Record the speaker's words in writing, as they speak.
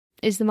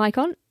Is the mic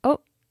on? Oh,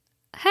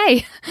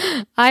 hey,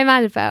 I'm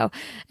Annabelle,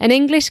 an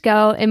English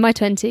girl in my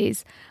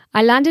 20s.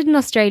 I landed in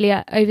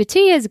Australia over 2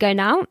 years ago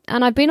now,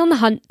 and I've been on the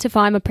hunt to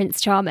find my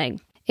Prince Charming.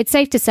 It's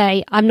safe to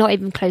say I'm not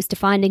even close to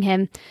finding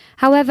him.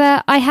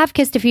 However, I have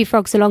kissed a few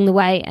frogs along the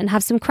way and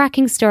have some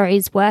cracking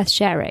stories worth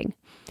sharing.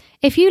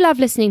 If you love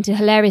listening to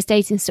hilarious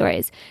dating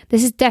stories,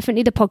 this is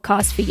definitely the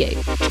podcast for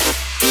you.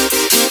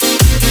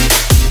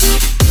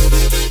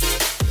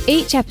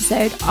 Each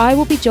episode, I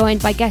will be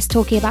joined by guests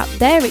talking about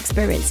their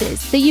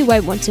experiences that you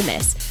won't want to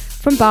miss.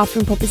 From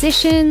bathroom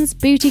propositions,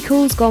 booty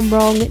calls gone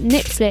wrong,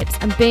 nip slips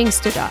and being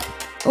stood up.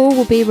 All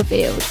will be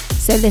revealed,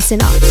 so listen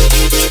up.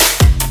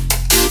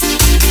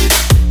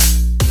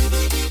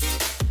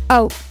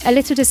 Oh, a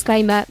little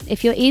disclaimer,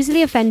 if you're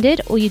easily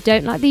offended or you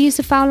don't like the use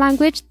of foul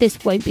language, this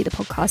won't be the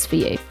podcast for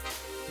you.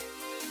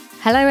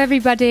 Hello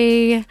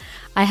everybody,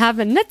 I have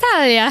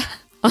Natalia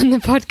on the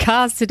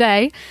podcast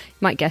today. You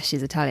might guess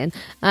she's Italian,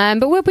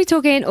 but we'll be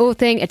talking all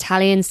thing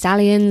Italian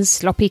stallions,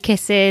 sloppy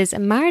kisses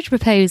and marriage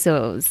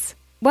proposals.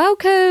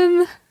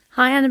 Welcome.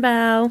 Hi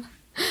Annabelle.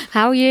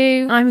 How are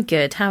you? I'm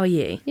good, how are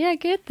you? Yeah,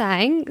 good,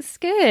 thanks.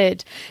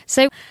 Good.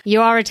 So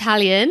you are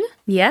Italian.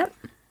 Yep.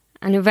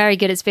 And you're very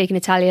good at speaking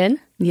Italian.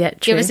 Yeah,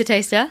 true. Give us a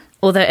taster.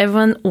 Although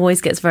everyone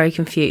always gets very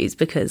confused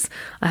because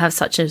I have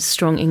such a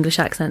strong English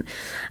accent.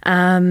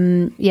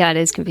 Yeah, it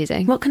is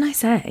confusing. What can I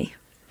say?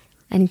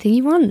 Anything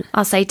you want.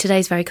 I'll say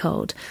today's very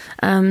cold.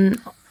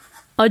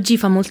 Oggi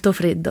fa molto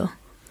freddo.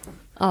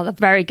 Oh,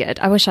 that's very good.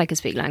 I wish I could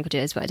speak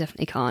languages, but I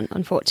definitely can't,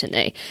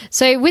 unfortunately.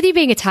 So with you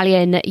being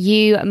Italian,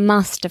 you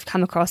must have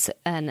come across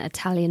an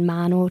Italian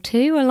man or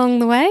two along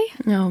the way.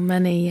 Oh,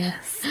 many,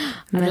 yes.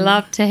 I'd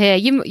love to hear.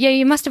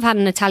 You must have had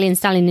an Italian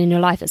stallion in your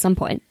life at some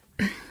point.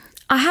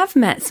 I have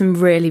met some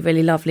really,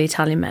 really lovely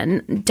Italian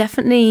men.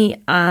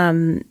 Definitely,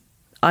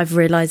 I've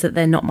realised that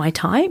they're not my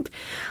type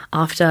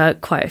after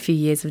quite a few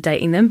years of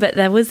dating them. But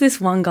there was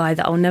this one guy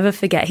that I'll never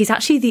forget. He's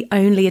actually the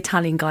only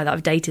Italian guy that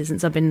I've dated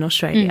since I've been in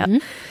Australia.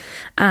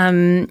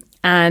 Mm-hmm.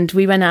 And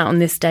we went out on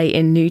this date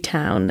in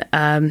Newtown.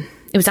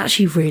 It was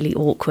actually really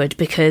awkward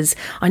because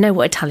I know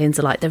what Italians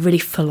are like. They're really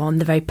full on.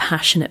 They're very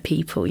passionate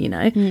people, you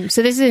know.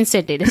 So this is in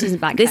Sydney. This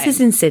isn't back This home. is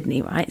in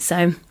Sydney, right?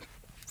 So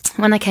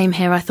when I came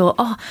here, I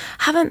thought,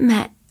 haven't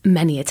met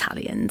many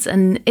Italians.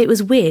 And it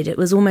was weird. It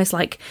was almost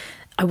like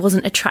I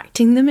wasn't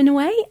attracting them in a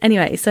way.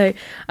 Anyway, so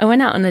I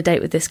went out on a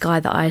date with this guy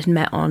that I had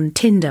met on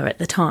Tinder at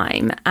the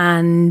time.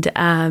 And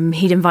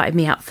he'd invited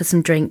me out for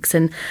some drinks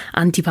and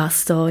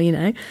antipasto, you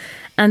know.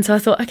 And so I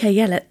thought, okay,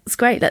 yeah, that's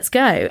great, let's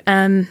go.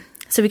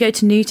 So we go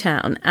to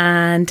Newtown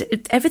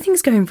and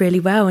everything's going really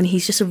well. And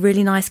he's just a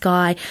really nice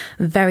guy,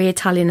 very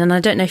Italian. And I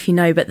don't know if you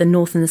know, but the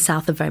North and the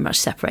South are very much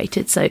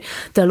separated. So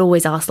they'll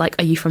always ask, like,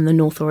 are you from the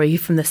North or are you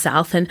from the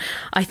South? And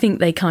I think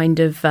they kind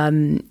of,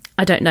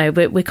 I don't know,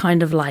 but we're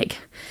kind of like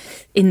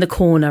in the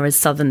corner as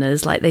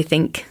Southerners. Like they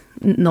think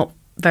not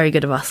very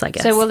good of us, I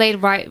guess. So will they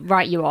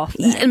write you off?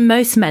 And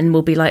most men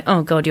will be like,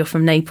 oh God, you're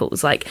from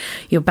Naples. Like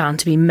you're bound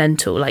to be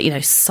mental, like, you know,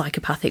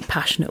 psychopathic,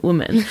 passionate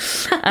woman.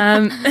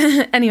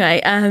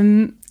 Anyway,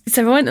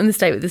 so I went on this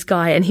date with this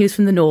guy and he was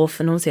from the North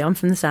and obviously I'm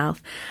from the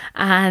South.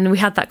 And we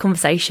had that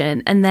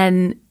conversation. And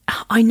then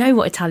I know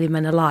what Italian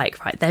men are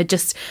like, right? They're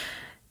just,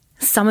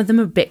 some of them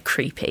are a bit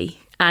creepy.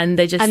 And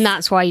they just, and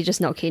that's why you're just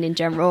not keen in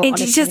general.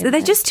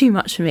 They're just too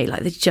much for me.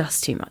 Like they're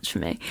just too much for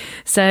me.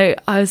 So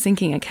I was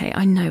thinking, okay,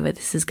 I know where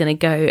this is going to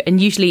go.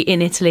 And usually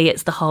in Italy,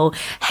 it's the whole,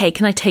 hey,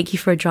 can I take you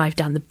for a drive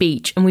down the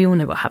beach? And we all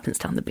know what happens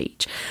down the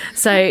beach.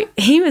 So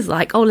he was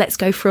like, oh, let's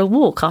go for a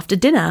walk after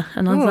dinner.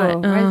 And I was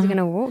like, where's he going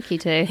to walk you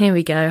to? Here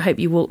we go. I hope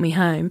you walk me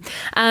home.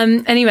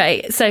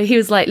 Anyway, so he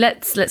was like,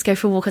 let's go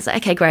for a walk. I was like,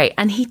 okay, great.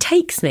 And he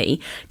takes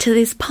me to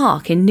this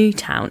park in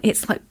Newtown.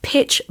 It's like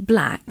pitch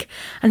black.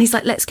 And he's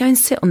like, let's go and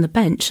sit on the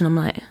bench. And I'm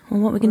like, well,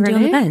 what are we going to do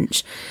on the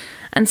bench?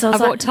 And so I was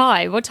like, what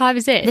time? What time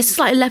is it? This is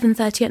like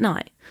 11:30 at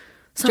night.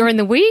 So during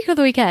the week or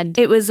the weekend?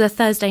 It was a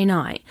Thursday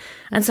night.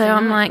 And so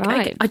I'm like,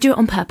 right. okay, I do it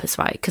on purpose,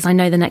 right? Because I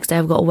know the next day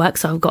I've got to work,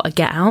 so I've got to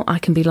get out. I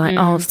can be like,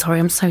 oh, sorry,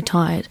 I'm so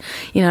tired.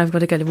 You know, I've got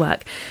to go to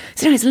work.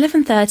 So anyway, it's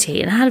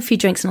 11:30 and I had a few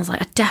drinks and I was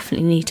like, I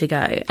definitely need to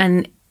go.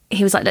 And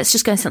he was like, let's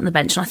just go and sit on the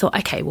bench. And I thought,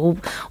 okay, well,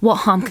 what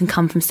harm can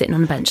come from sitting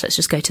on the bench? Let's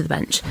just go to the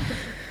bench.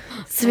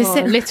 So we're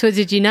sitting, little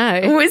did you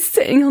know. We're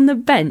sitting on the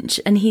bench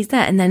and he's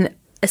there. And then,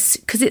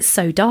 because it's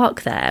so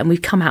dark there and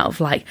we've come out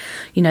of like,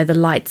 you know, the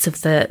lights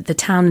of the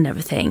town and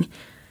everything,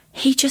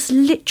 he just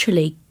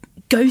literally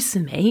goes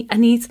to me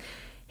and he's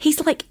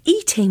like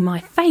eating my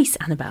face,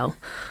 Annabelle.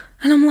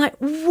 And I'm like,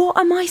 what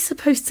am I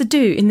supposed to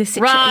do in this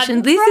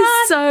situation? This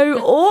is so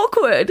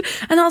awkward.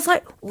 And I was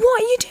like,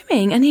 what are you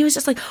doing? And he was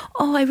just like,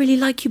 oh, I really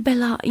like you,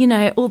 Bella, you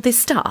know, all this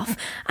stuff.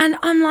 And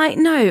I'm like,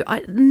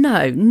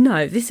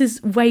 no, this is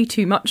way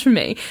too much for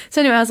me. So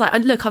anyway, I was like,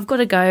 look, I've got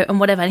to go and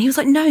whatever. And he was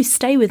like, no,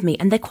 stay with me.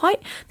 And they're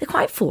quite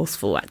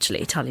forceful,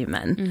 actually, Italian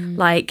men.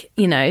 Like,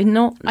 you know,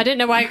 not. I don't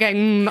know why you're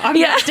going, I'm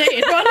not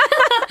dating one.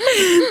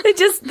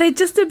 They're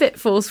just a bit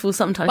forceful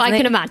sometimes. But I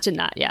can imagine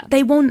that, yeah.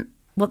 They want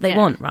what they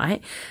want,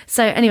 right?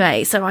 So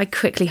anyway, so I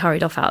quickly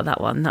hurried off out of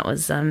that one. That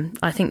was,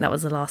 I think that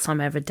was the last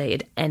time I ever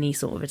dated any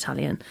sort of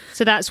Italian.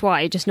 So that's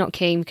why you're just not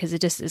keen, because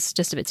it's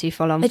just a bit too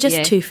full on. They're for just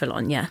you. too full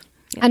on, yeah.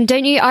 And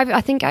don't you? I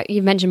think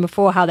you mentioned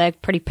before how they're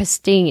pretty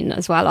pristine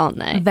as well, aren't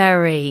they?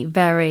 Very,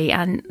 very.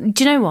 And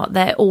do you know what?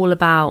 They're all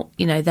about,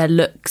 their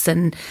looks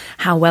and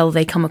how well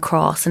they come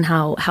across and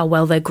how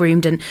well they're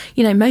groomed. And,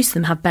 most of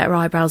them have better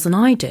eyebrows than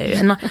I do.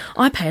 And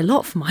I pay a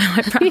lot for my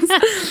eyebrows.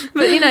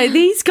 But,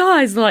 these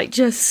guys are like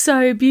just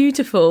so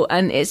beautiful.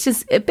 And it's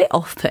just a bit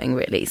off-putting,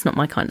 really. It's not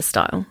my kind of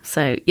style.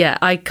 So, yeah,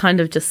 I kind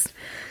of just...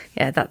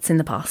 Yeah, that's in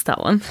the past,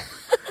 that one.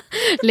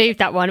 Leave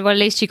that one. Well, at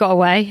least you got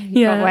away.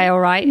 You got away all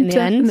right in the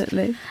end.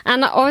 Definitely.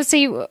 And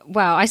obviously, well,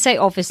 I say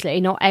obviously,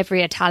 not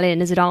every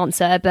Italian is a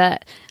dancer,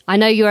 but I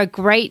know you're a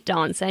great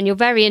dancer and you're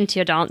very into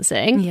your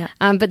dancing. Yeah.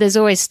 But there's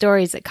always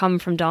stories that come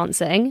from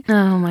dancing.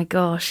 Oh, my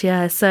gosh,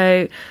 yeah.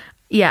 So,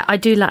 yeah, I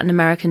do Latin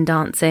American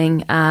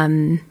dancing.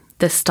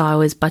 The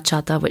style is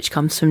bachata, which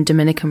comes from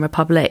Dominican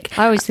Republic.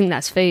 I always think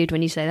that's food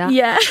when you say that.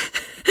 Yeah.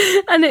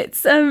 And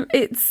it's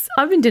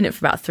I've been doing it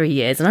for about 3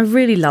 years and I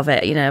really love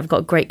it. I've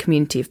got a great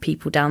community of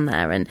people down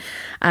there.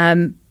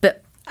 And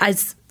but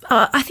as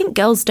I think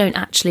girls don't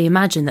actually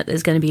imagine that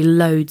there's going to be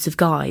loads of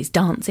guys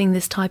dancing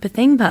this type of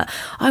thing. But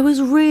I was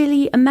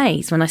really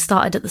amazed when I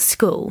started at the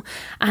school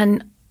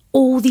and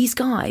all these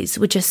guys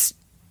were just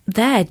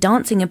there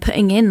dancing and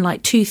putting in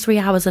like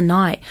 2-3 hours a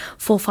night,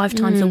 4 or 5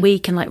 times a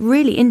week, and like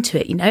really into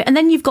it, and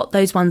then you've got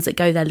those ones that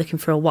go there looking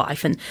for a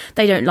wife and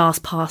they don't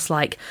last past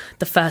like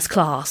the first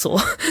class or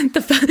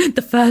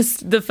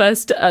the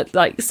first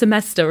like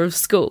semester of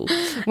school.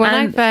 When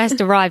I first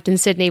arrived in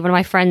Sydney, one of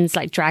my friends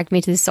like dragged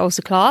me to this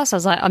salsa class. I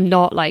was like, I'm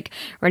not like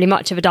really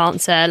much of a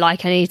dancer,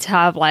 like I need to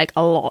have like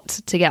a lot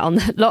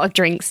of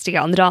drinks to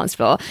get on the dance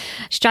floor.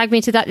 She dragged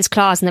me to this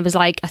class and there was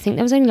like, I think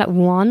there was only like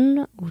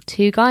 1 or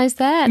 2 guys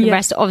there and the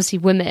rest obviously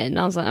women.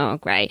 I was like, oh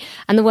great.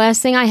 And the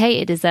worst thing I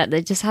hated is that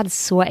they just had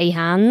sweaty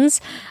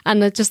hands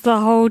and they're just the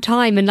whole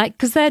time, and like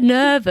because they're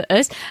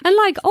nervous, and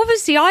like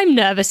obviously I'm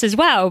nervous as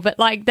well, but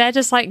like they're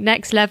just like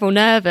next level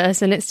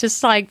nervous, and it's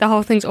just like the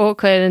whole thing's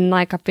awkward, and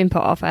like I've been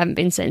put off. I haven't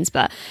been since,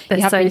 but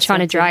you have been trying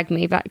to drag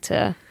me back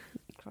to...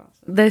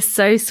 They're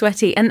so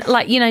sweaty. And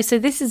like, so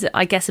this is,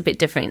 I guess, a bit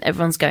different.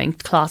 Everyone's going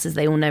to classes,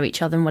 they all know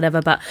each other and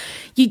whatever, but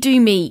you do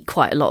meet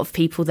quite a lot of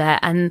people there.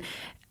 And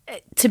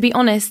to be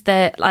honest,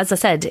 as I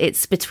said,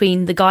 it's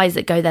between the guys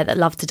that go there that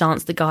love to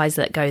dance, the guys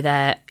that go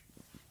there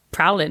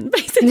prowling,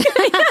 basically.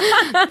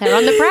 They're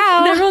on the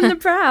prowl. They're on the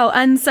prowl.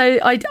 And so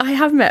I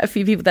have met a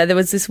few people there. There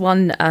was this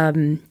one,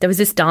 there was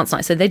this dance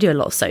night. So they do a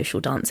lot of social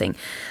dancing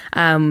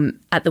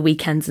at the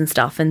weekends and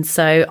stuff. And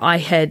so I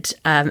had,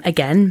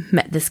 again,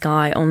 met this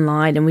guy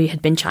online and we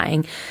had been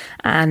chatting.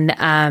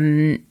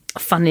 And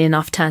funnily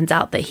enough, turns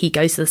out that he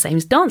goes to the same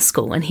dance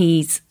school and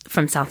he's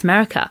from South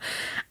America.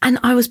 And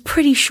I was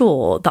pretty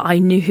sure that I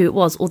knew who it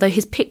was, although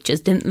his pictures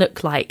didn't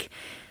look like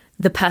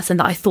the person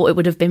that I thought it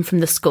would have been from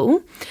the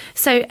school.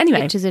 So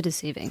anyway, pictures are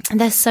deceiving.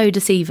 They're so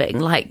deceiving.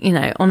 Like,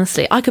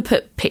 honestly, I could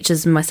put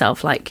pictures of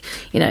myself like,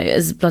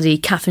 as bloody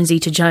Catherine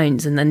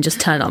Zeta-Jones and then just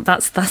turn up.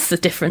 That's the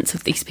difference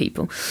of these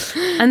people.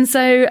 And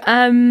so,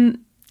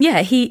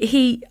 yeah,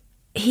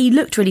 he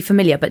looked really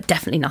familiar, but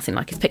definitely nothing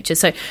like his pictures.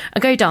 So I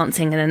go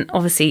dancing and then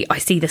obviously I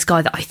see this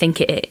guy that I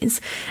think it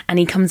is, and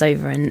he comes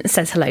over and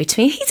says hello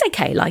to me. He's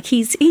okay. Like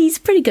he's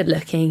pretty good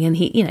looking, and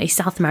he's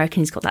South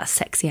American. He's got that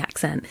sexy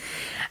accent.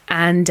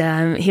 And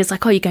he was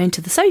like, oh, you're going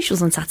to the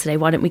socials on Saturday.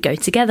 Why don't we go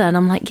together? And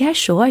I'm like, yeah,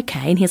 sure.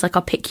 Okay. And he's like,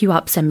 I'll pick you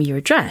up. Send me your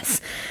address.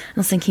 And I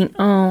was thinking,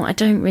 oh, I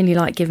don't really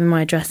like giving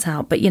my address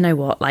out. But you know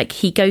what? Like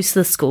he goes to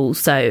the school,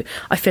 so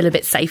I feel a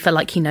bit safer.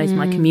 Like he knows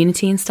my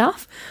community and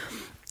stuff.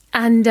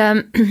 And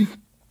the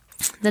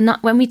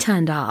night when we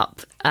turned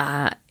up,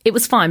 it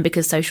was fine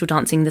because social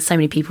dancing, there's so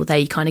many people there,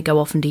 you kind of go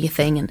off and do your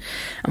thing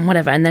and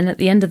whatever. And then at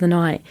the end of the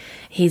night,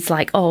 he's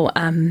like, oh,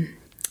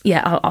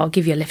 yeah, I'll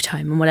give you a lift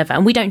home and whatever.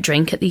 And we don't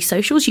drink at these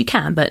socials. You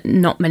can, but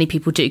not many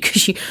people do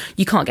because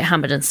you can't get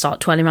hammered and start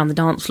twirling around the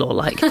dance floor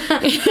like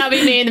that'll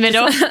be me in the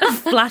middle,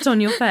 flat on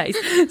your face.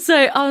 So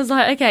I was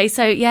like, okay,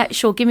 so yeah,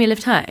 sure, give me a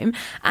lift home.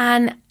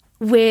 And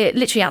we're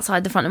literally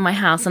outside the front of my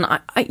house, and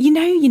I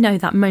you know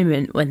that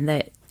moment when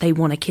they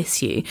want to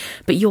kiss you,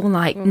 but you're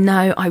like,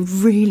 no, I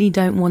really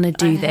don't want to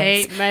do this. I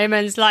hate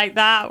moments like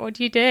that. What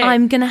do you do?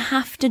 I'm going to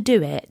have to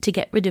do it to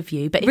get rid of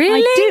you. But if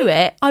really? I do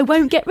it, I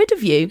won't get rid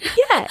of you.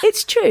 Yeah,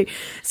 it's true.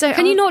 So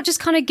can you not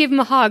just kind of give him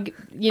a hug,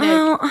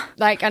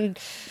 like, and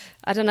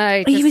I don't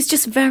know. He was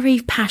just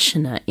very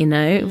passionate,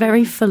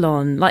 very full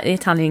on, like the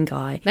Italian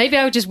guy. Maybe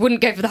I just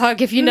wouldn't go for the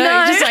hug if just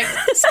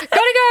like,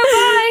 gotta go,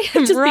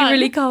 bye. Just be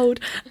really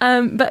cold.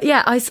 But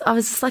yeah, I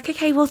was just like,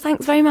 okay, well,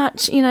 thanks very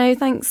much.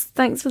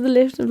 Thanks for the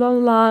lift and blah, blah,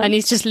 blah. And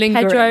he's just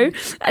lingering. Pedro.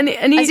 And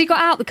has he got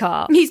out the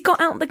car? He's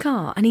got out the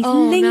car and he's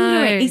lingering.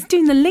 No. He's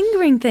doing the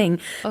lingering thing.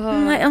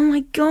 I'm like, oh my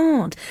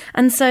God.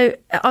 And so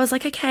I was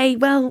like, okay,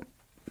 well,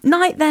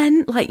 night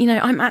then. Like, you know,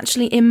 I'm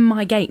actually in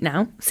my gate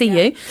now. See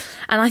you.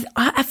 And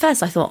I at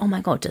first I thought, oh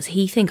my God, does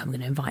he think I'm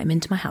going to invite him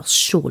into my house?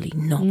 Surely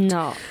not.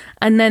 No.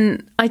 And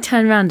then I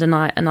turn around and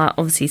I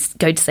obviously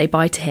go to say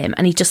bye to him,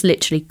 and he just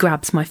literally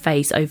grabs my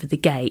face over the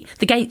gate.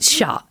 The gate's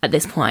shut at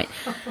this point,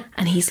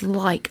 and he's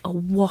like a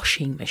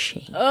washing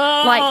machine.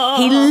 Like,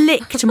 he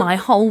licked my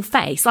whole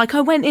face. Like,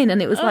 I went in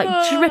and it was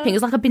like dripping. It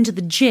was like I'd been to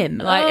the gym.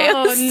 Like, it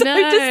was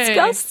so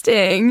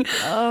disgusting.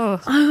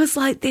 I was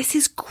like, this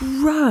is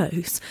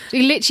gross. So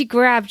he literally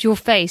grabbed your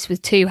face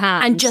with two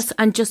hands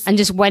And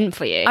just went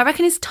for you. I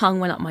reckon his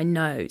tongue went up my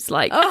nose.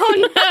 Like, oh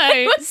no,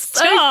 it was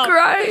so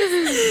gross.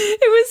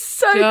 It was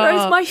so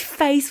gross. My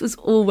face was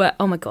all wet.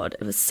 Oh my God,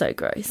 it was so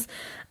gross.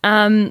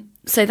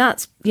 So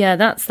that's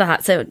that.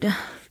 So,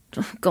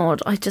 oh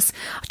God, I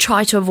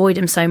try to avoid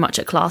him so much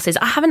at classes.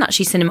 I haven't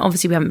actually seen him.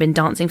 Obviously, we haven't been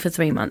dancing for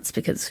 3 months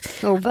because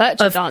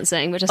virtual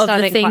dancing, which is of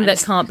the thing that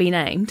can't be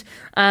named.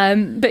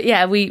 But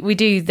yeah, we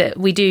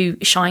do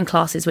shine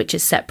classes, which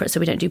is separate, so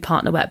we don't do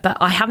partner work. But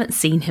I haven't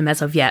seen him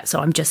as of yet, so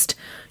I'm just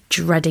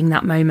dreading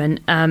that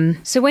moment.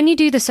 So when you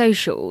do the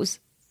socials,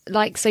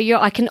 like, so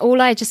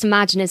all I just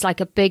imagine is like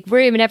a big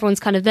room and everyone's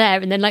kind of there,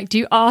 and then like, do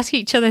you ask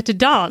each other to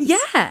dance?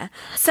 Yeah.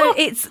 So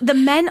it's the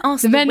men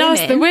ask the women.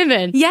 Ask the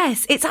women.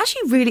 Yes, it's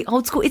actually really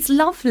old school. It's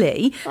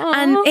lovely. Aww.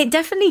 And it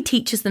definitely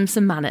teaches them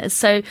some manners.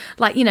 So,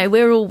 like, you know,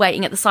 we're all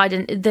waiting at the side,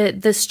 and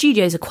the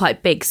studios are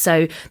quite big.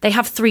 So they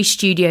have 3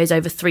 studios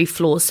over 3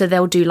 floors. So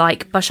they'll do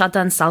like bachata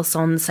and salsa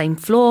on the same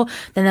floor.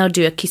 Then they'll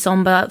do a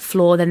kizomba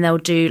floor. Then they'll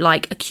do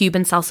like a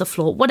Cuban salsa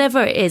floor,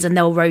 whatever it is, and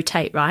they'll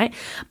rotate, right?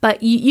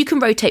 But you can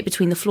rotate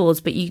between the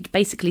floors, but you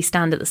basically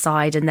stand at the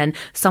side and then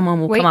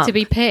someone will come up. Wait to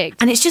be picked.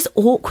 And it's just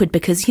awkward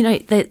because, you know,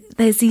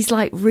 there's these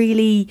like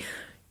really...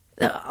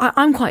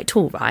 I'm quite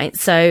tall, right?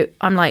 So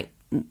I'm like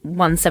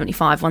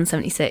 175,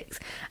 176.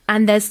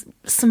 And there's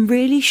some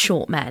really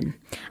short men.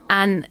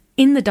 And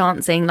in the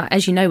dancing, like,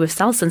 as you know, with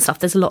salsa and stuff,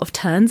 there's a lot of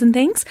turns and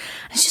things.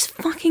 It's just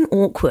fucking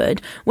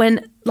awkward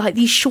when like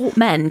these short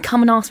men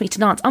come and ask me to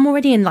dance. I'm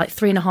already in like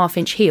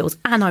 3.5-inch heels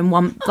and I'm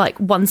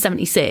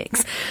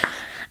 176.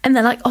 And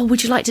they're like, oh,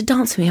 would you like to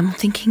dance with me? I'm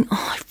thinking,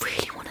 oh, I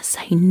really want to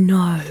say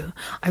no.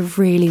 I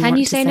really want to say no. Can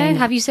you say no?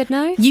 Have you said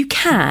no? You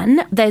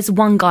can. There's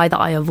one guy that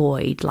I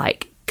avoid,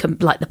 like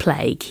the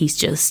plague. He's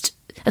just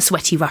a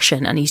sweaty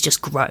Russian and he's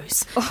just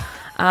gross.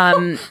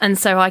 And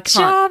so I can't.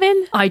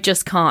 Charming. I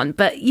just can't.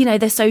 But, you know,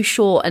 they're so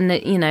short and,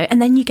 you know,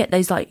 and then you get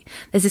those like,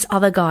 there's this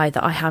other guy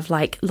that I have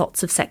like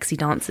lots of sexy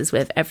dances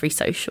with every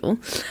social.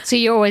 So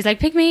you're always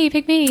like, pick me,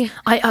 pick me.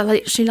 I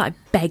literally like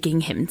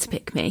begging him to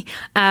pick me.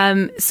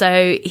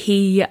 So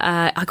he,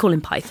 I call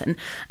him Python,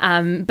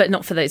 but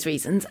not for those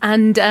reasons.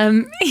 And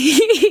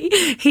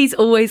he's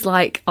always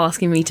like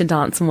asking me to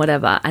dance and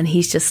whatever. And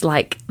he's just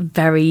like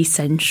very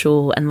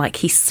sensual and like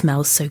he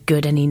smells so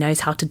good and he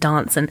knows how to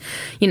dance. And,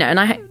 you know, and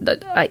I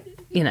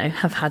you know,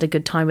 have had a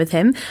good time with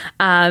him.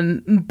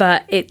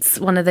 But it's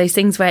one of those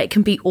things where it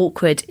can be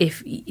awkward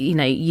if, you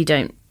know, you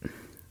don't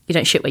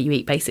shit where you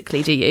eat,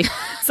 basically, do you?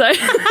 So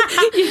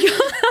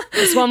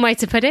it's one way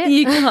to put it.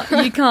 You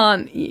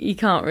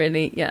can't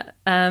really, yeah.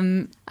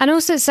 And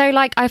also, so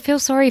like, I feel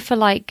sorry for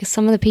like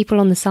some of the people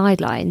on the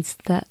sidelines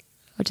that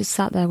are just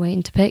sat there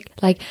waiting to pick.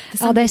 Like,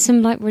 there's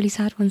some like really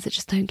sad ones that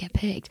just don't get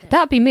picked.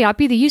 That'd be me. I'd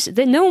be the useless.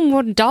 No one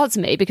would dance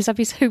with me because I'd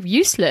be so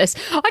useless.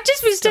 I'd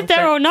just be stood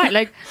there all night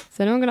like, is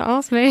anyone going to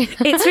ask me?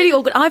 It's really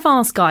awkward. I've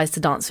asked guys to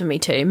dance with me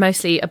too,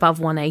 mostly above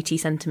 180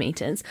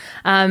 centimetres.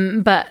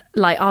 But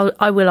like,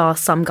 I will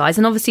ask some guys.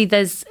 And obviously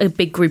there's a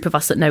big group of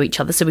us that know each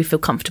other, so we feel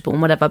comfortable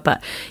and whatever.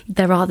 But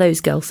there are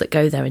those girls that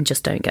go there and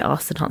just don't get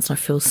asked to dance. And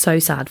I feel so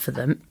sad for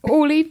them.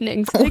 All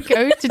evenings they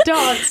go to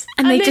dance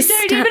and they just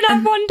don't even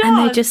have one dance.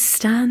 And they just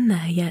stand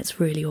there. Yeah, it's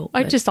really awkward.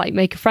 I'd just like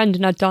make a friend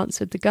and I'd dance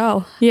with the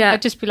girl. Yeah.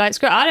 I'd just be like,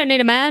 screw it, I don't need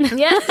a man.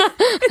 Yeah.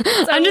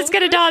 I'm just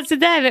going to dance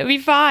with them. It'll be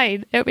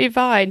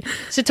fine.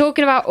 So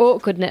talking about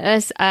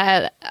awkwardness,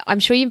 I'm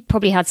sure you've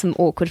probably had some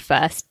awkward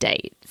first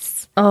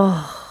dates.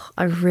 Oh,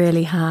 I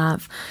really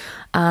have.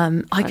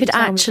 I could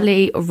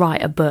actually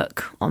write a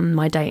book on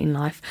my dating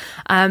life.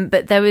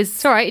 But there was...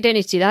 It's all right, you don't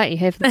need to do that. You're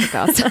here for the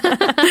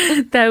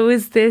podcast.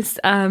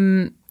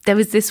 There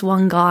was this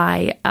one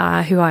guy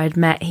who I had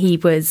met. He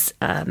was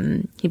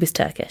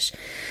Turkish.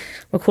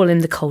 We'll call him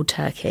the Cold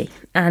Turkey.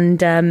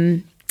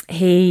 And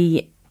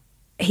he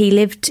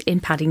lived in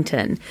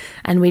Paddington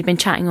and we'd been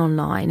chatting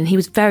online and he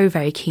was very,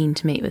 very keen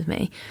to meet with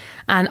me.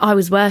 And I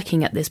was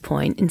working at this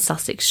point in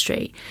Sussex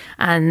Street,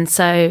 and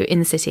so in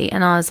the city.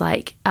 And I was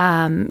like,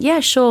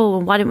 yeah, sure.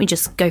 Why don't we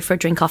just go for a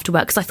drink after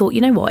work? Because I thought,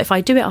 you know what, if I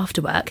do it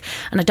after work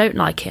and I don't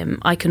like him,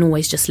 I can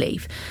always just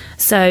leave.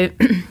 So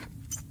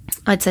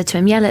I'd said to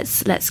him, yeah,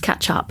 let's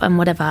catch up and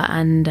whatever,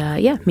 and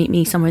meet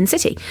me somewhere in the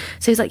city.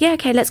 So he's like, yeah,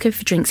 okay, let's go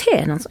for drinks here.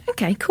 And I was like,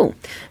 okay, cool.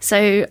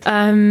 So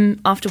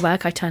after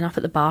work, I turn up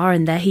at the bar,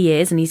 and there he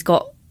is, and he's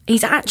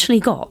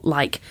actually got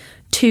like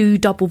 2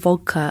 double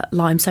vodka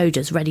lime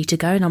sodas ready to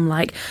go. And I'm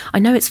like, I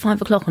know it's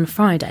 5 o'clock on a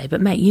Friday, but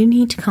mate, you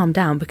need to calm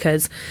down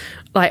because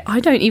Like, I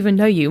don't even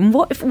know you. And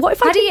what if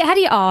Had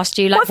he asked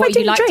you like what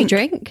you like to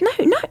drink?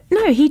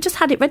 No. He just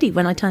had it ready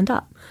when I turned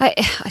up.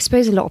 I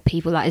suppose a lot of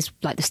people, that is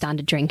like the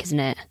standard drink, isn't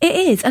it? It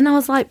is. And I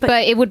was like,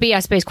 but it would be, I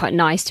suppose, quite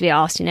nice to be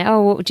asked,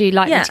 oh, what would you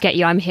like me to get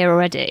you? I'm here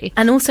already.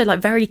 And also like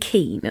very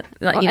keen,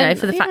 like,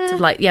 for the fact of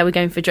like, we're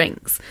going for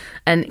drinks.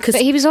 And but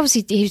he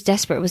was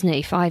desperate, wasn't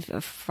he?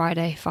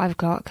 Friday, 5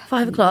 o'clock.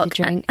 5 o'clock.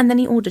 And then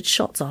he ordered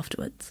shots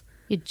afterwards.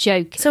 You're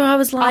joking. So I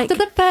was like...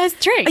 After the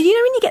first drink? You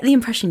know when you get the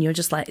impression you're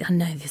just like, I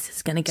know this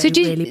is going to go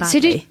really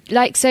badly.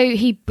 So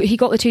he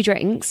got the 2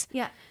 drinks?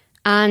 Yeah.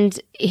 And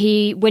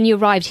when you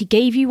arrived, he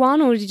gave you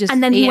one, or did you just...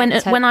 And then he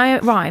went... When I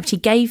arrived, he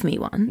gave me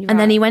one. Right. And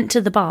then he went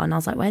to the bar and I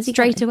was like, where's he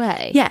Straight going?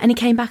 away? Yeah, and he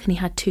came back and he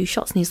had 2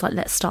 shots and he's like,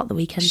 let's start the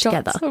weekend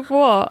together. Shots of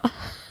what?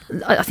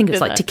 I think it was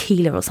like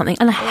tequila or something.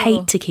 And I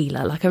hate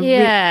tequila.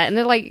 And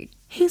they're like...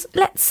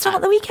 let's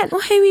start the weekend.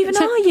 Well, who even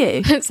are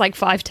you? It's like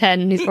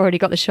 5:10 and he's already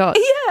got the shot.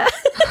 Yeah,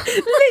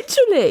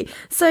 literally.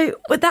 So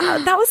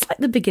that was like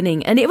the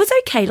beginning. And it was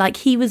okay. Like,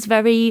 he was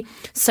very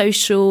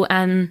social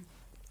and,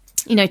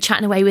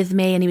 chatting away with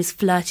me, and he was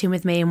flirting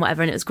with me and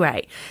whatever, and it was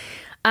great.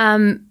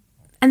 And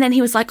then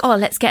he was like, oh,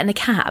 let's get in a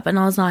cab. And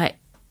I was like,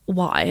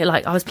 why?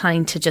 Like, I was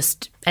planning to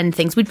just end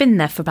things. We'd been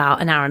there for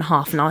about an hour and a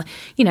half, and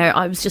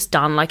I was just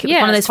done. Like, it was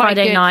one of those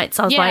Friday nights.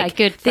 I was like,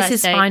 this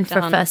is fine for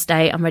a first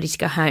date. I'm ready to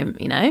go home,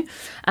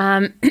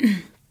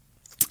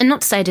 And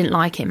not to say I didn't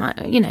like him.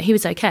 He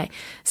was okay.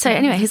 So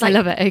anyway, he's like, I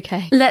love it,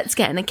 okay. Let's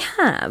get in a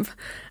cab.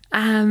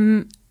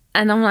 And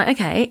I'm like,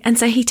 okay. And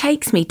so he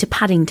takes me to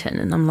Paddington,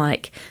 and I'm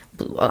like,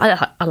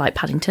 I like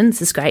Paddington.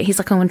 This is great. He's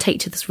like, I want to take you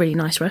to this really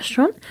nice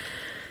restaurant.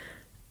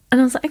 And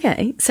I was like,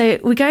 okay. So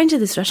we go into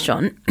this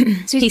restaurant.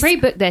 So he's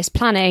pre-booked this,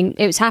 planning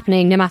it was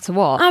happening no matter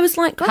what. I was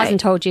like, great. Hasn't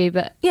told you,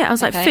 but... Yeah, I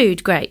was like,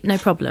 food, great, no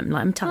problem.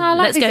 Like, I'm telling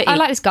you, let's go eat. I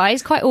like this guy.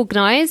 He's quite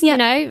organised, Yeah,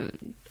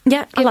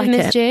 I like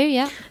it. Due,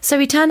 yeah. So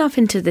we turn up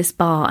into this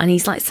bar and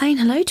he's like saying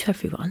hello to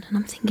everyone. And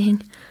I'm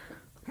thinking,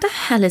 what the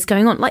hell is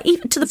going on? Like,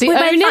 even to the point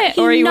where he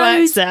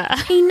knows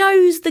he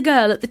knows the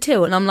girl at the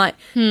till. And I'm like,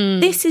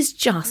 this is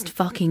just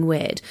fucking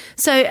weird.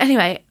 So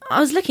anyway, I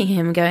was looking at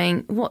him and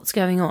going, what's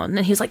going on?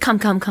 And he was like, come.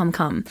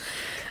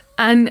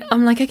 And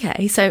I'm like,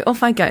 okay. So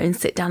off I go and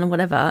sit down and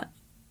whatever.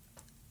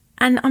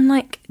 And I'm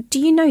like, do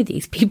you know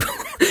these people?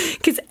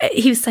 Because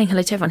he was saying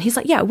hello to everyone. He's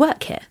like, yeah, I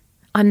work here.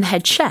 I'm the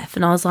head chef.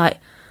 And I was like,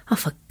 oh,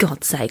 for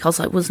God's sake. I was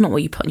like, well, it's not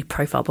what you put on your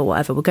profile, but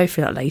whatever. We'll go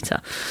through that later.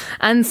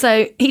 And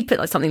so he'd put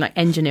like something like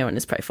engineer on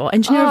his profile.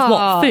 Engineer of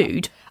what?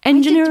 Food?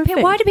 Engineer of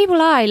food. Why do people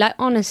lie? Like,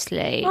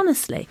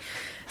 honestly.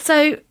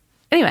 So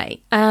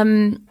anyway,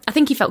 I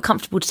think he felt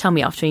comfortable to tell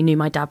me after he knew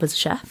my dad was a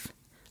chef.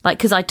 Like,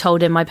 because I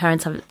told him my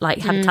parents have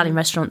Italian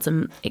restaurants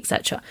and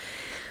etc.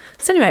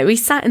 So anyway, we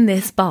sat in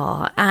this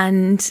bar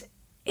and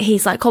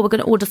he's like, oh, we're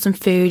going to order some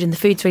food and the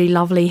food's really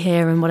lovely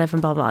here and whatever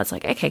and blah, blah. It's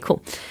like, okay,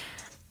 cool.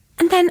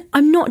 And then,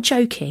 I'm not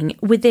joking,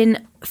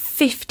 within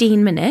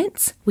 15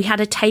 minutes, we had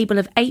a table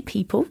of 8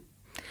 people.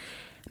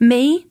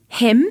 Me,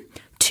 him,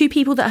 2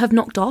 people that have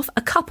knocked off,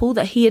 a couple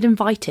that he had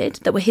invited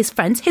that were his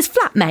friends, his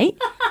flatmate.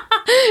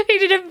 He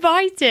did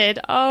invited.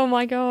 Oh,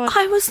 my God.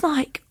 I was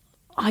like,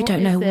 I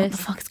don't know what the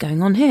fuck is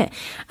going on here.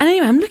 And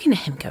anyway, I'm looking at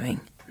him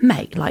going,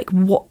 mate, like,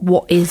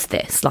 what is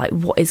this? Like,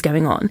 what is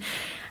going on?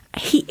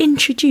 He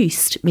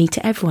introduced me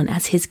to everyone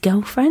as his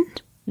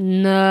girlfriend.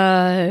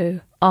 No.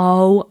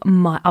 Oh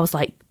my, I was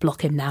like,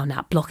 block him now,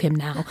 block him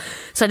now.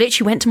 So I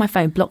literally went to my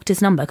phone, blocked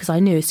his number, because I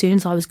knew as soon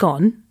as I was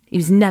gone, he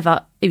was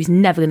never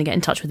going to get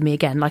in touch with me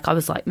again. Like, I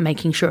was like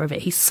making sure of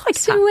it. He's psychopath.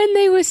 So when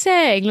they were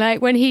saying,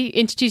 like, when he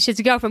introduced you as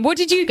a girlfriend, what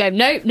did you go?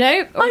 Nope.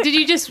 Or did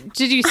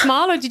you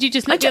smile, or did you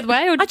just look the other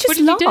way? Or I just what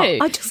did laughed. you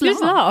do? I just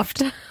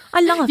laughed.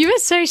 I laughed. You were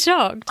so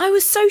shocked. I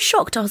was so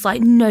shocked. I was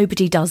like,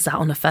 nobody does that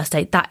on a first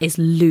date. That is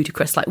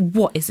ludicrous. Like,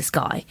 what is this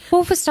guy?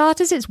 Well, for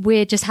starters, it's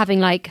weird just having,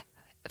 like,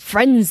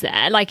 friends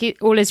there, like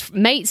all his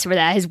mates were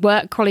there, his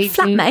work colleagues,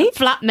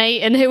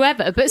 flatmate and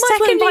whoever. But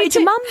secondly, to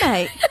mum,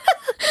 mate.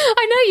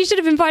 I know, you should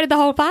have invited the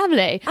whole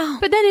family.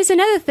 But then it's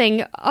another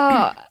thing.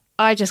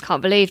 I just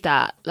can't believe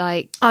that.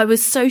 Like, I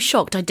was so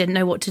shocked. I didn't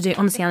know what to do.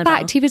 Honestly, Annabelle. In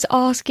fact, he was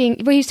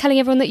telling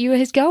everyone that you were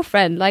his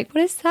girlfriend. Like,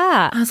 what is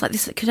that? I was like,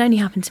 this could only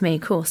happen to me,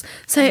 of course.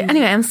 So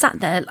anyway, I'm sat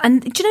there,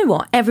 and do you know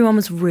what? Everyone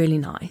was really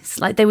nice.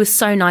 Like, they were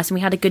so nice, and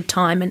we had a good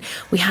time, and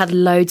we had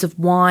loads of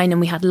wine, and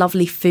we had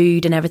lovely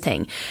food and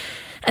everything.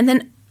 And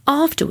then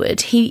afterward,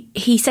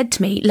 he said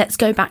to me, let's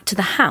go back to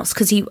the house,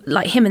 because him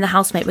and the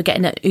housemate were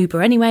getting an Uber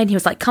anyway, and he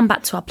was like, come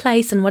back to our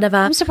place and whatever.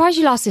 I'm surprised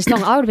you lasted this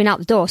long. I would have been out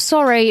the door.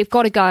 Sorry, you've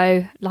got to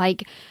go.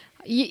 Like,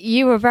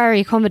 you were very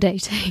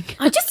accommodating.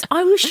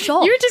 I was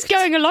shocked. You were just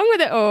going along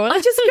with it all.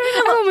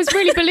 Everyone was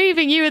really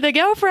believing you were the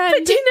girlfriend.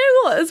 But do you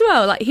know what as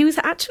well? Like, he was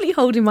actually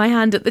holding my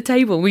hand at the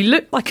table. We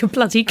looked like a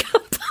bloody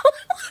couple.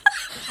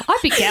 I'd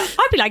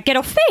be like, get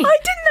off me. I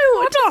didn't know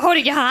what. I'm not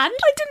holding your hand.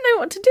 I didn't know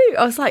what to do.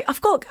 I was like,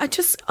 I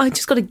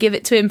just got to give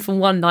it to him for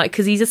one night,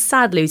 because he's a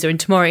sad loser, and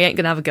tomorrow he ain't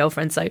gonna have a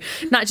girlfriend. So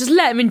just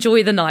let him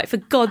enjoy the night, for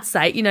God's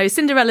sake. You know,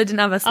 Cinderella didn't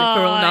have a slipper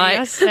all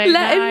night. So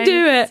let him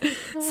do it.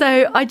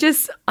 So I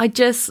just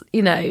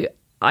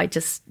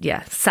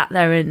sat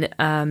there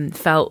and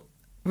felt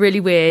really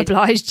weird.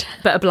 Obliged.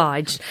 But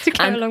obliged. To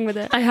go And along with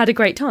it. I had a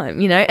great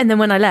time, you know. And then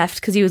when I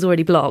left, because he was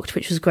already blocked,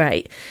 which was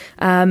great,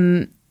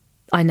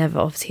 I never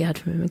obviously heard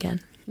from him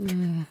again.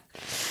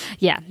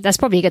 Yeah, that's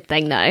probably a good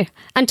thing though.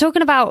 And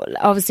talking about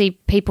obviously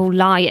people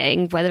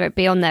lying, whether it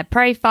be on their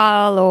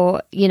profile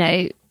or, you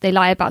know, they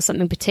lie about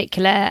something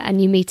particular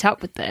and you meet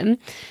up with them.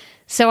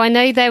 So I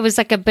know there was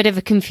like a bit of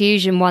a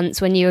confusion once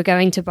when you were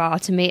going to bar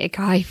to meet a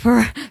guy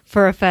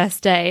for a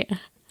first date.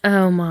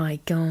 Oh my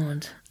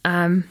God.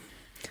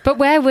 But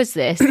where was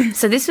this?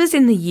 So this was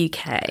in the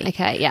UK.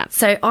 Okay, yeah.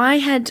 So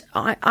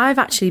I've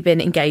actually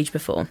been engaged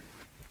before,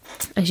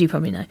 as you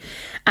probably know.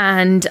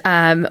 And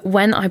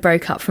when I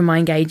broke up from my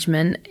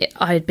engagement,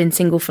 I had been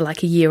single for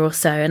like a year or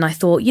so. And I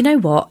thought, you know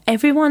what?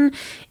 Everyone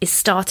is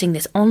starting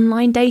this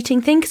online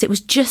dating thing because it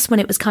was just when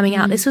it was coming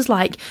out. This was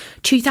like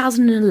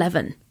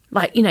 2011.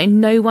 Like, you know,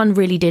 no one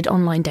really did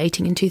online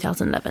dating in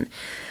 2011.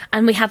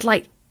 And we had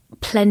like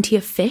Plenty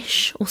of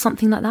Fish or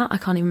something like that. I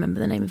can't even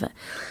remember the name of it.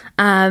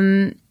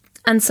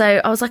 And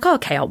so I was like, oh,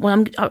 okay,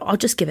 I'll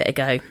just give it a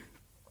go.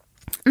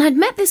 And I'd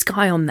met this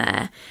guy on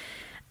there.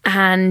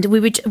 And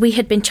we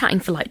had been chatting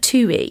for like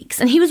 2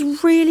 weeks and he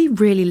was really,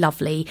 really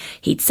lovely.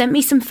 He'd sent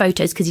me some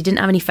photos because he didn't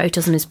have any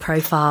photos on his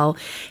profile.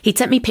 He'd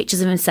sent me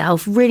pictures of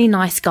himself. Really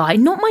nice guy.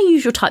 Not my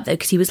usual type though,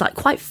 because he was like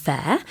quite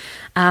fair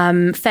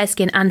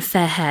skin and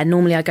fair hair.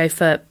 Normally I go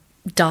for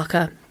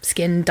darker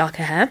skin,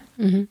 darker hair.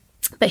 Mm-hmm.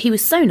 But he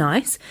was so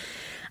nice.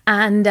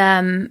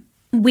 And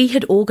we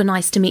had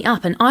organised to meet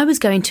up and I was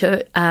going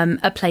to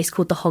a place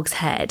called the Hog's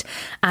Head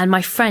and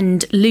my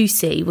friend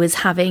Lucy was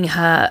having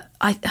her,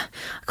 I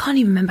can't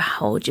even remember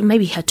how old,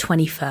 maybe her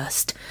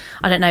 21st.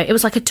 I don't know. It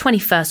was like a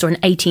 21st or an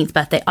 18th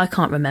birthday. I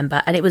can't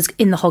remember. And it was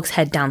in the Hog's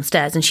Head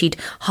downstairs and she'd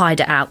hired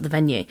it out the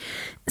venue.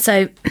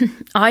 So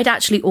I'd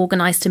actually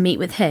organised to meet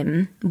with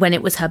him when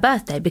it was her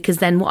birthday because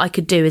then what I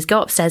could do is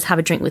go upstairs, have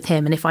a drink with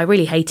him. And if I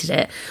really hated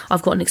it,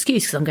 I've got an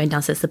excuse because I'm going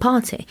downstairs to the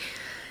party.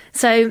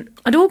 So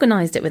I'd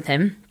organised it with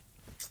him.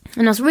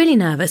 And I was really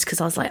nervous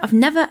because I was like, I've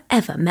never,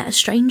 ever met a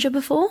stranger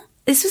before.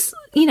 This was,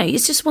 you know, it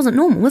just wasn't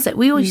normal, was it?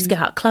 We always used to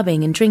go out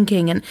clubbing and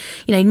drinking and,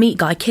 you know, meet a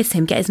guy, kiss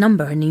him, get his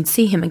number and you'd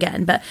see him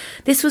again. But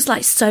this was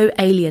like so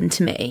alien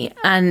to me.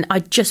 And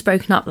I'd just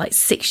broken up like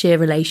 6-year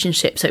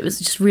relationship. So it was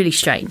just really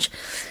strange.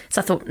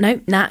 So I thought, no,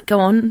 Nat, go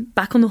on,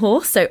 back on the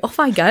horse. So off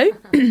I go.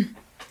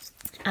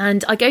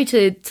 And I go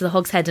to the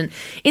Hog's Head and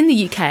in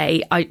the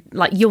UK,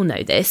 you'll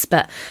know this,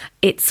 but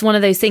it's one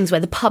of those things where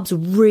the pubs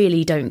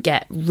really don't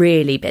get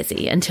really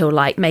busy until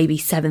like maybe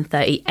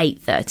 7:30,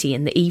 8:30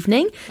 in the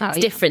evening. Oh, it's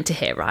different to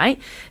here,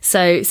 right?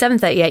 So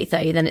 7:30,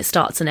 8:30, then it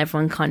starts and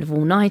everyone kind of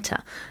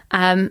all-nighter.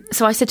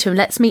 So I said to him,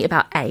 let's meet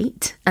about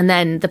 8 and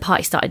then the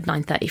party started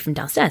 9:30 from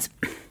downstairs.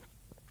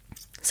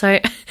 So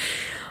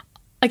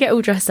I get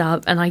all dressed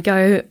up and I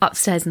go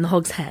upstairs in the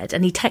Hog's Head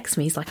and he texts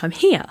me, he's like, I'm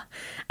here.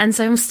 And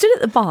so I'm stood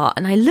at the bar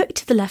and I look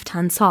to the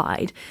left-hand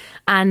side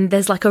and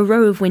there's like a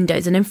row of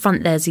windows and in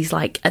front there's these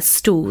like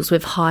stools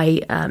with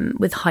high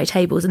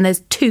tables and there's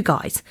 2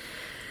 guys.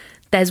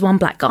 There's one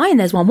black guy and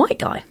there's one white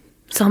guy.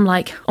 So I'm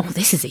like, oh,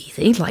 this is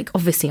easy. Like,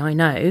 obviously I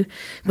know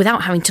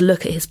without having to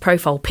look at his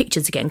profile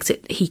pictures again because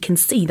he can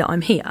see that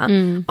I'm here.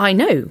 I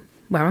know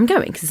where I'm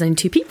going because there's only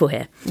 2 people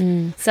here.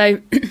 So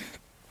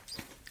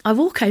I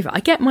walk over,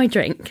 I get my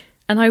drink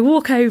and I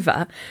walk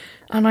over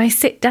and I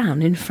sit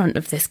down in front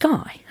of this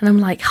guy and I'm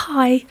like,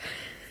 hi.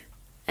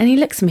 And he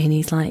looks at me and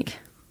he's like,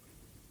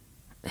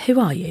 who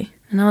are you?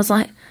 And I was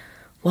like,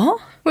 what?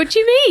 What do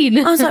you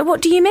mean? I was like,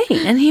 what do you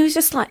mean? And he was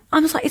just like, I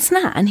was like, it's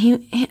Nat. And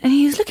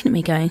he was looking at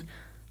me going,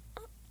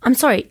 I'm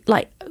sorry,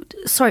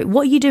 sorry,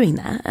 what are you doing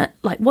there?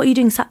 What are you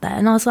doing sat there?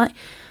 And I was like,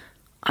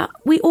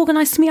 we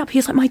organised to meet up. He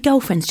was like, my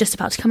girlfriend's just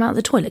about to come out of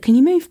the toilet. Can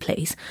you move,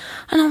 please?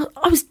 And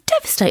I was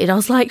devastated. I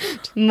was like...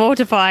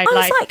 Mortified. I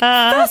was like,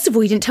 first of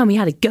all, you didn't tell me you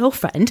had a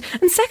girlfriend.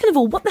 And second of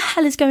all, what the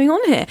hell is going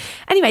on here?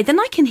 Anyway,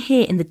 then I can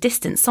hear in the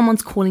distance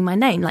someone's calling my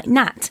name, like,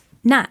 Nat.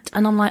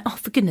 And I'm like, oh,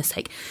 for goodness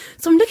sake.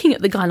 So I'm looking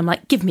at the guy and I'm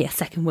like, give me a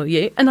second, will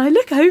you? And I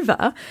look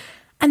over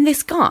and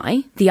this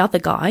guy, the other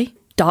guy,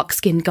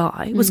 dark-skinned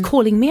guy, was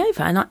calling me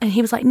over. And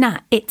he was like,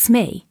 Nat, it's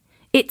me.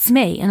 It's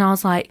me. And I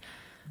was like...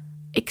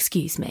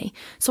 excuse me.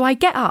 So I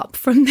get up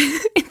from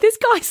this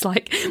guy's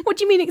like, what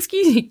do you mean,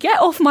 excuse me? Get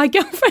off my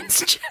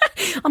girlfriend's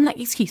chair. I'm like,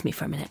 excuse me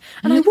for a minute.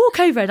 And I walk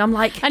over and I'm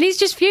like... And he's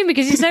just fuming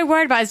because he's so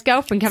worried about his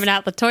girlfriend coming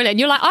out the toilet. And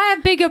you're like, I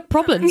have bigger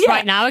problems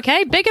right now,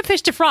 okay? Bigger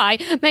fish to fry.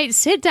 Mate,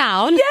 sit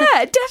down.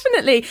 Yeah,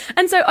 definitely.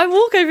 And so I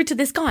walk over to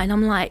this guy and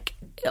I'm like,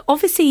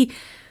 obviously...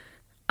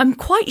 I'm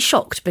quite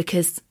shocked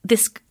because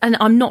this, and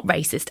I'm not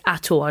racist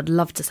at all. I'd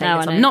love to say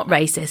this. I'm not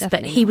racist,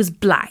 but he was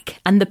black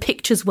and the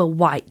pictures were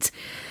white.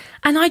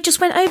 And I just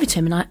went over to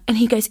him and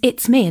he goes,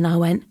 it's me. And I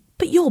went,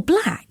 but you're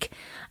black.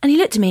 And he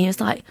looked at me and he was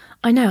like,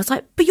 I know. I was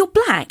like, but you're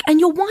black and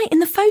you're white in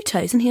the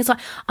photos. And he was like,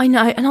 I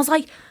know. And I was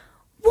like,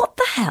 what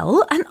the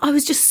hell? And I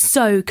was just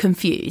so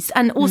confused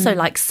and also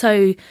like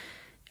so,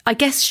 I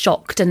guess,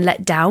 shocked and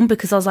let down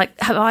because I was like,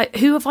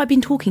 who have I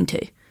been talking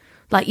to?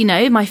 Like, you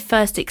know, my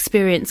first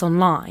experience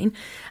online.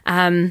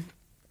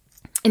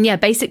 And yeah,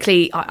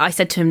 basically I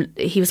said to him,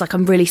 he was like,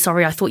 I'm really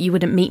sorry. I thought you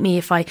wouldn't meet me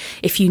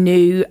if you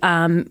knew,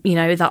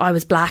 that I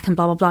was black and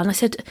blah, blah, blah. And I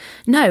said,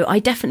 no, I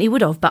definitely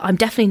would have, but I'm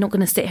definitely not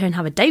going to sit here and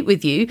have a date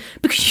with you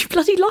because you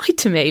bloody lied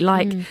to me.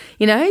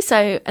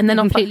 So, and then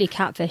completely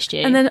catfished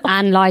you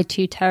and lied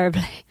to you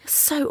terribly.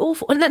 So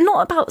awful. And then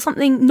not about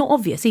something not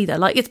obvious either.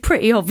 Like, it's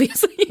pretty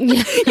obvious.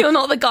 You're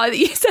not the guy that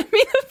you sent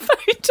me the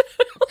photo.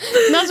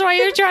 That's why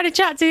you were trying to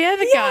chat to the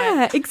other guy.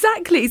 Yeah,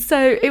 exactly.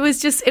 So it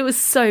was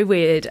so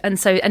weird. And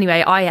so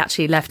anyway, I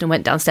actually left and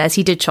went downstairs.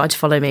 He did try to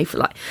follow me for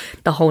like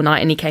the whole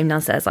night, and he came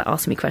downstairs like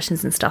asking me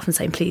questions and stuff and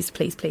saying, please,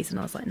 please, please. And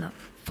I was like, no.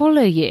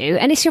 Follow you?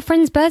 And it's your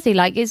friend's birthday.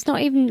 Like, it's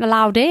not even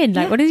allowed in.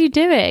 Like, what is he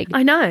doing?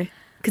 I know.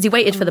 Because he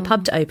waited for the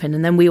pub to open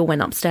and then we all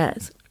went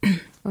upstairs.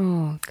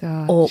 Oh,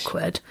 God.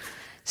 Awkward.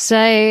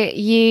 So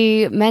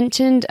you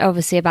mentioned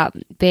obviously about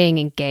being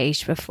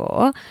engaged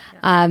before.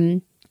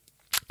 And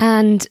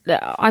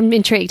I'm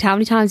intrigued, how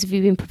many times have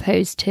you been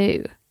proposed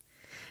to?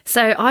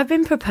 So I've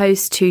been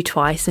proposed to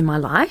twice in my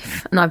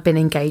life, and I've been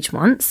engaged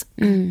once.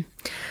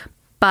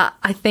 But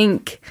I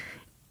think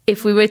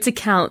if we were to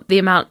count the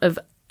amount of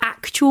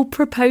actual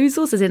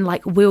proposals, as in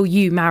like, will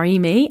you marry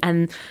me?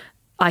 And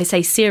I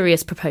say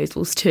serious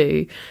proposals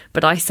too,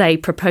 but I say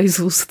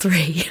proposals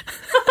 3.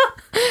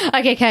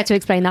 Okay, care to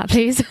explain that,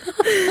 please?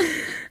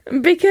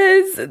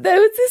 Because there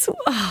was this,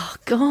 oh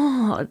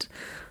God,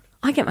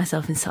 I get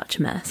myself in such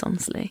a mess,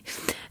 honestly.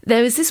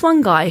 There was this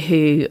one guy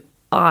who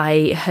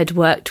I had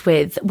worked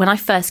with when I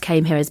first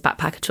came here as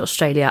backpacker to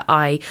Australia.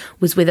 I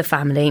was with a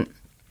family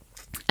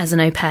as an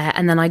au pair,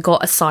 and then I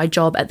got a side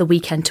job at the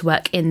weekend to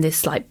work in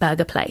this like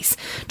burger place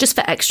just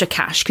for extra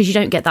cash, because you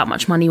don't get that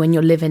much money when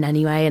you're living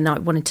anyway, and I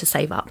wanted to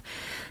save up.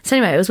 So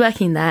anyway, I was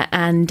working there,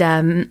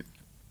 and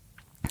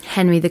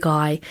Henry, the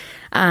guy,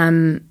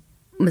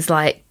 was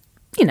like,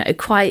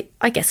 quite,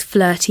 I guess,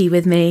 flirty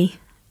with me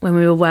when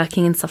we were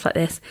working and stuff like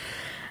this.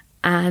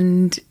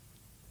 And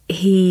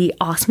he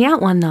asked me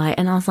out one night,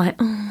 and I was like,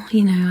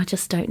 I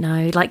just don't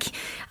know. Like,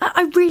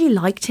 I really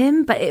liked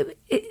him, but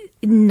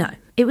no,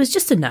 it was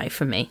just a no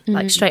from me,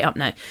 like straight up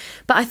no.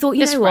 But I thought,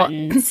 you know what,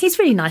 he's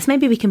really nice.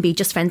 Maybe we can be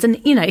just friends. And,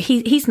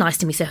 he's nice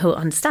to me, so he'll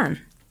understand.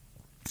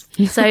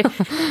 So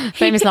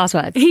famous last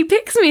words. He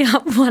picks me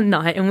up one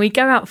night and we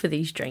go out for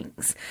these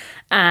drinks,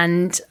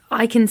 and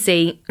I can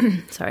see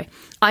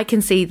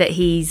that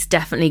he's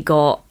definitely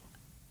got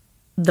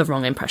the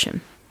wrong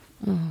impression.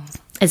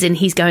 As in,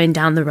 he's going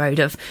down the road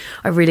of,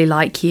 I really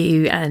like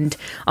you and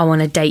I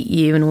want to date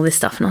you and all this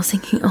stuff. And I was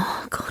thinking,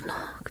 oh God, no,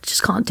 I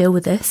just can't deal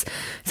with this.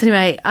 So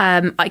anyway,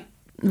 I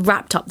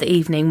wrapped up the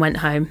evening, went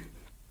home.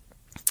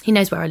 He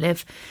knows where I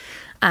live.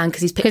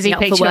 Because he's picked me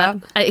up for work.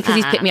 Because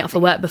he's picked me up for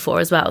work before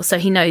as well, so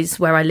he knows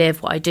where I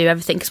live, what I do,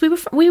 everything.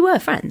 Because we were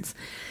friends.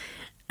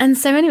 And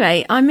so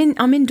anyway, I'm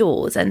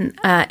indoors, and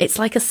it's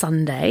like a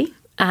Sunday,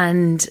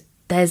 and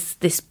there's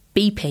this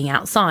beeping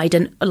outside.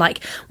 And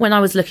like when I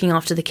was looking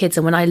after the kids,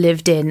 and when I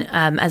lived in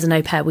as an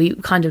au pair, we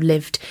kind of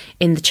lived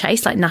in the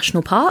Chase, like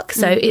National Park,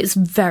 so it's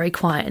very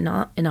quiet in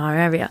our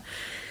area.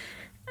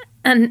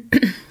 And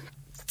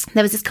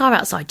there was this car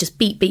outside just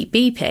beep, beep,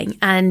 beeping.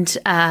 And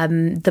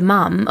the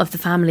mum of the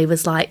family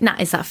was like,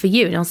 Nat, is that for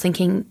you? And I was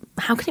thinking,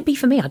 how can it be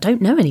for me? I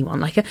don't know anyone.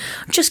 Like, I've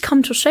just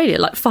come to Australia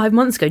like 5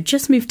 months ago,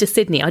 just moved to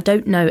Sydney. I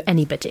don't know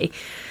anybody.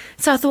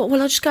 So I thought,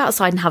 well, I'll just go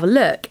outside and have a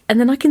look. And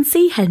then I can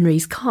see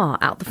Henry's car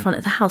out the front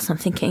of the house. And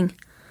I'm thinking,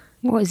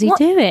 what is he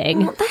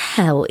doing? What the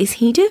hell is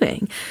he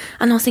doing?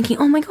 And I was thinking,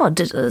 oh my God,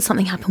 did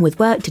something happen with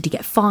work? Did he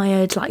get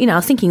fired? Like, I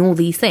was thinking all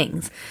these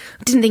things.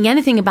 I didn't think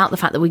anything about the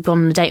fact that we'd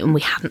gone on a date when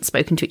we hadn't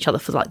spoken to each other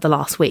for like the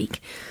last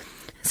week.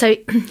 So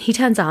he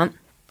turns out,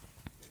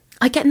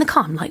 I get in the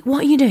car, I'm like,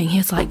 what are you doing? He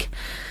was like,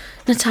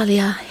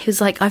 Natalia, he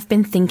was like, I've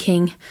been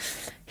thinking.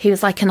 He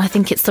was like, and I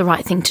think it's the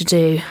right thing to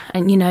do.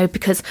 And,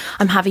 because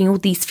I'm having all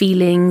these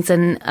feelings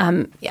and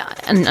and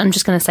I'm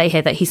just going to say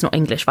here that he's not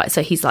English, right?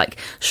 So he's like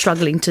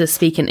struggling to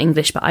speak in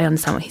English, but I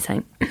understand what he's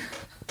saying.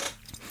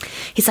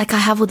 He's like, I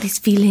have all these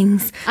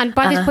feelings. And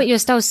by this point, you're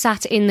still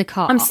sat in the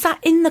car. I'm sat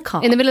in the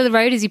car. In the middle of the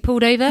road, is he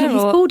pulled over? Yeah,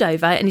 he's pulled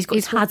over and he's got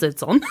his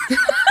hazards on.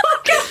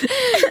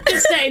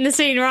 Just setting the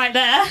scene right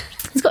there.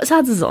 He's got his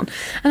hazards on.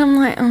 And I'm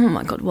like, oh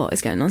my God, what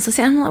is going on?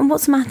 So I'm like,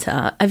 what's the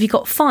matter? Have you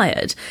got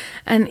fired?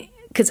 And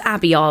because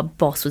Abby, our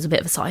boss, was a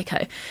bit of a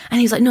psycho. And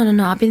he was like, no,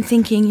 I've been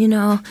thinking,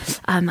 I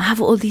have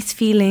all these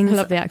feelings. I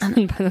love the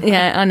accent, by the way.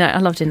 Yeah, I know, I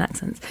loved in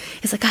accents.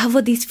 He's like, I have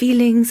all these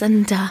feelings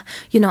and,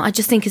 I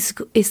just think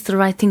it's the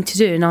right thing to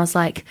do. And I was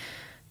like,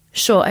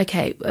 sure,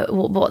 okay,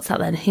 what's that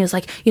then? He was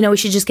like, we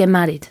should just get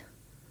married.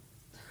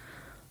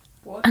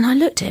 What? And I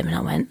looked at him and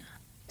I went,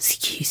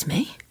 excuse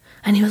me?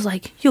 And he was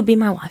like, you'll be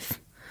my wife.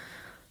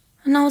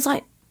 And I was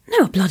like,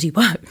 no, I bloody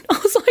won't. I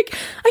was like,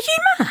 are you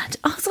mad?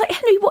 I was like,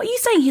 Henry, what are you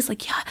saying? He's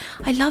like, yeah,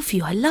 I love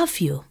you.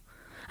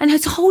 And he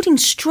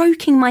was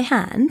stroking my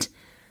hand.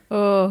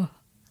 Oh.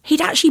 He'd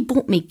actually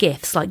bought me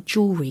gifts, like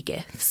jewellery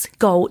gifts,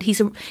 gold. He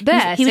was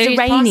passing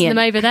Iranian.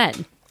 them over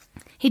then?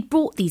 He'd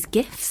brought these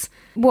gifts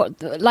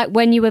What, like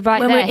when you were right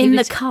When there, we're in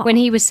the car. when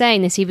he was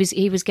saying this, he was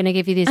going to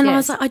give you this. And gift. I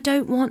was like, I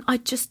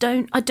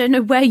don't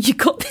know where you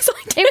got this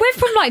idea. It went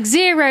from like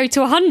 0 to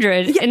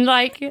 100 in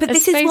like but a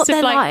this is space what of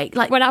they're like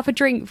like. went out for a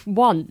drink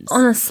once.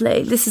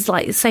 Honestly, this is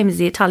like the same as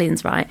the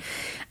Italians, right?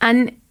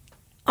 And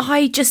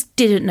I just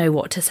didn't know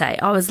what to say.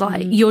 I was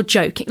like, you're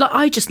joking. Like,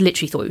 I just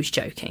literally thought he was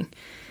joking.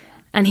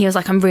 And he was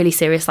like, I'm really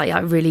serious. Like, I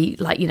really,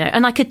 like, you know,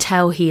 and I could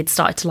tell he had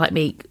started to like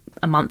me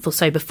a month or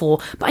so before,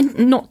 but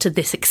not to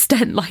this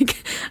extent.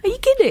 Like, are you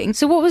kidding?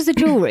 So what was the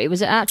jewellery?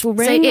 Was it actual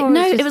ring?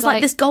 It was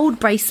like this gold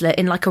bracelet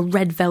in like a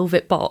red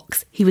velvet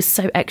box. He was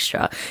so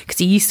extra because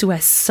he used to wear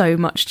so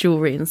much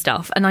jewellery and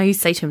stuff. And I used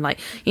to say to him, like,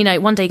 you know,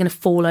 one day you're going to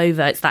fall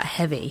over. It's that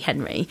heavy,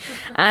 Henry.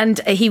 And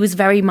he was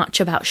very much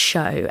about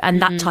show.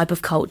 And that type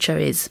of culture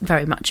is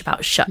very much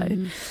about show.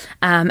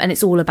 And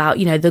it's all about,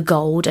 you know, the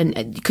gold.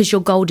 And because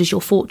your gold is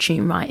your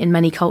fortune, right, in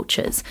many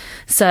cultures.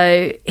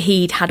 So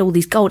he'd had all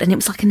these gold and it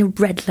was like in a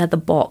red leather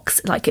box,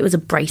 like it was a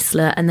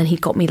bracelet, and then he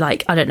got me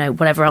like, I don't know,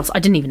 whatever else. I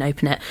didn't even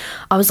open it.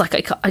 I was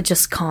like, I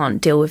just can't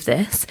deal with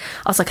this.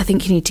 I was like, I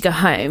think you need to go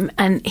home.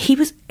 And he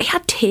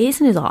had tears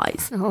in his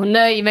eyes. Oh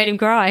no, you made him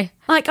cry.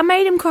 Like, I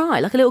made him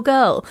cry like a little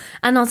girl.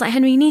 And I was like,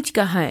 Henry, you need to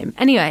go home.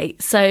 Anyway,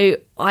 so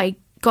I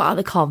got out of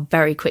the car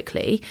very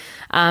quickly.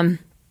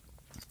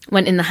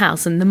 Went in the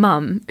house, and the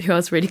mum, who I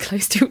was really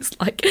close to, was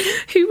like,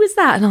 who was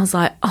that? And I was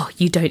like, oh,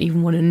 you don't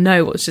even want to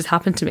know what's just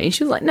happened to me. And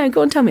she was like, no,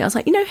 go on, tell me. I was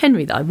like, you know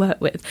Henry that I work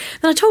with?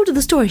 Then I told her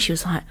the story. She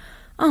was like,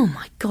 oh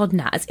my God,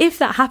 Nat, as if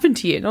that happened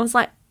to you. And I was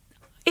like,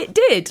 it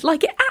did.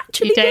 Like, it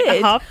actually did. You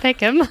don't half pick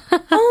him.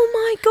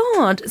 Oh my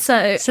God.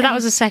 So that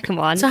was the second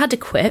one. So I had to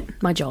quit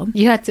my job.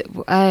 You had to,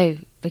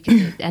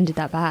 because it ended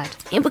that bad.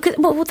 Yeah, because,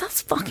 well,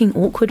 that's fucking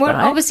awkward, Well,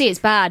 right? obviously it's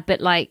bad,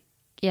 but like,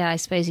 yeah, I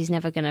suppose he's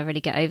never going to really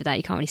get over that.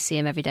 You can't really see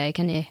him every day,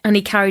 can you? And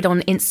he carried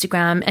on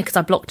Instagram, because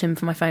I blocked him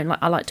from my phone. Like,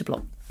 I like to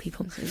block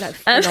people. He's like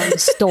full on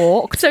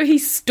stalked. So he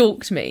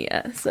stalked me,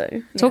 yeah. So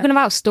yeah. Talking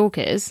about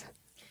stalkers.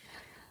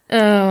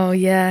 Oh,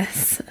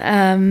 yes.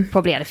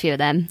 Probably had a few of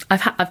them.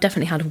 I've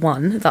definitely had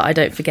one that I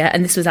don't forget.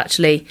 And this was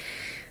actually,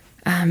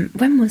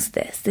 when was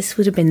this? This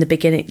would have been the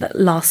beginning,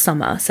 last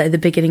summer. So the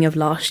beginning of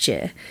last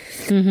year.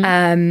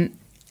 I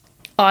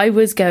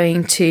was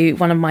going to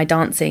one of my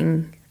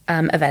dancing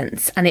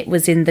events, and it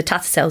was in the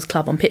Tattersall's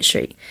Club on Pitt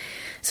Street.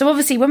 So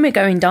obviously when we're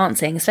going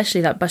dancing,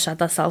 especially like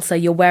bachata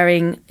salsa, you're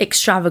wearing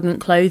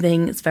extravagant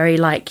clothing. It's very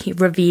like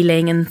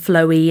revealing and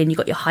flowy, and you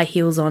got your high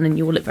heels on and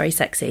you all look very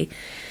sexy.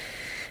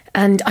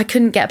 And I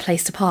couldn't get a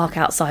place to park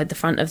outside the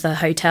front of the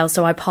hotel,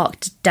 so I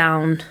parked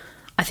down,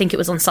 I think it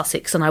was on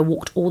Sussex, and I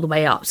walked all the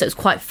way up. So it was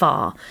quite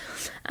far.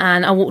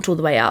 And I walked all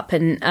the way up,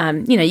 and,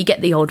 you know, you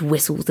get the odd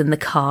whistles in the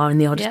car and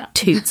the odd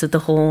toots of the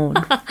horn.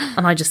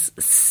 And I just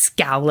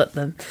scowl at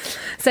them.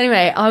 So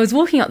anyway, I was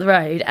walking up the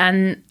road,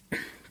 and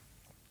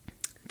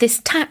this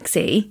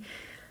taxi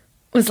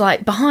was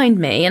like behind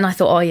me, and I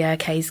thought, oh yeah,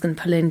 okay, he's going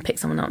to pull in, pick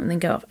someone up and then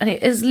go off. And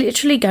it was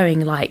literally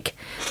going like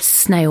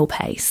snail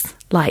pace,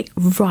 like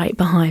right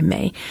behind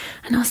me.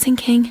 And I was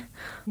thinking,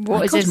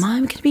 what is this? Am I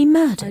going to be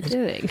murdered?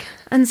 Doing?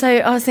 And so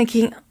I was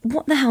thinking,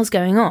 what the hell's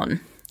going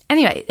on?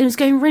 Anyway, it was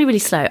going really, really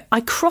slow.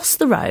 I crossed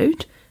the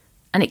road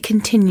and it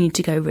continued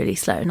to go really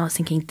slow. And I was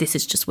thinking, this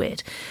is just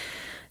weird.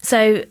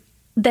 So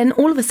then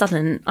all of a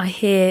sudden I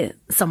hear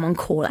someone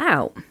call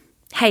out,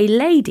 hey,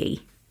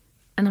 lady.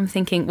 And I'm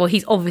thinking, well,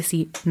 he's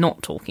obviously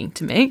not talking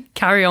to me.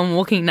 Carry on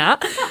walking,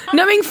 Nat,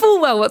 knowing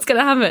full well what's going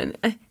to happen.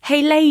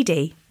 Hey,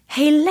 lady.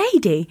 Hey,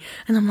 lady.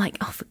 And I'm like,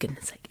 oh, for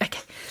goodness sake.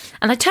 Okay.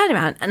 And I turn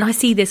around and I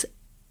see this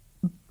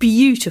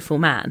beautiful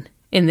man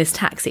in this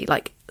taxi,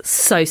 like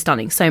so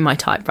stunning, so my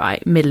type,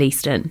 right? Middle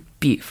Eastern,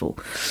 beautiful.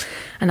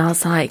 And I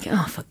was like,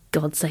 oh, for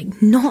God's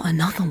sake, not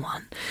another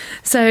one.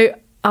 So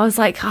I was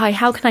like, hi,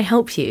 how can I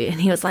help you? And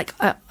he was like,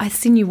 I've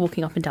seen you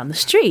walking up and down the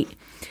street.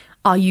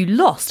 Are you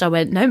lost? I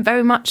went, no,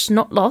 very much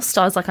not lost.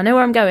 I was like, I know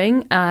where I'm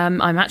going.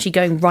 I'm actually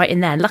going right in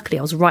there. And luckily,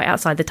 I was right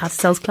outside the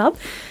Tattersall's Club.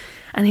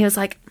 And he was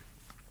like,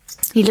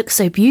 you look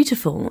so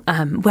beautiful.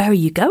 Where are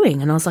you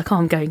going? And I was like, oh,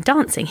 I'm going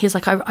dancing. He was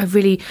like,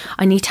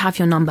 I need to have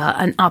your number,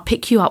 and I'll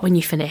pick you up when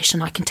you finish,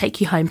 and I can take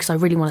you home because I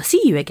really want to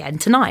see you again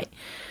tonight.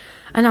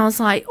 And I was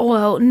like, oh,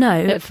 well,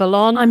 no. Bit full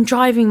on. I'm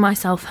driving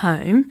myself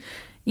home.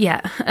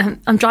 Yeah,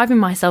 I'm driving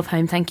myself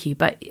home, thank you.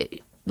 But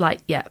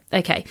like, yeah,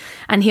 okay.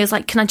 And he was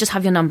like, can I just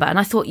have your number? And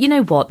I thought, you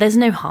know what? There's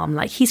no harm.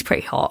 Like, he's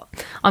pretty hot.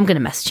 I'm going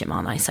to message him,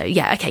 aren't I? So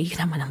yeah, okay, you can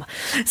have my number.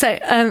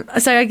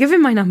 So I give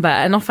him my number,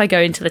 and off I go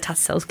into the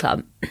Tattersall's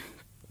Club.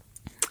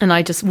 And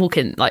I just walk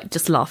in, like,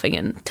 just laughing,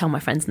 and tell my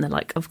friends, and they're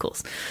like, of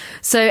course.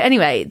 So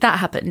anyway, that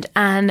happened.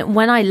 And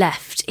when I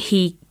left,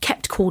 he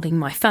kept calling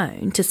my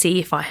phone to see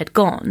if I had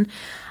gone.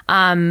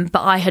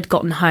 But I had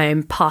gotten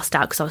home, passed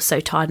out because I was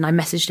so tired, and I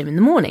messaged him in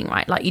the morning,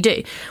 right, like you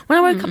do. When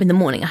I woke up in the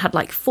morning, I had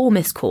like 4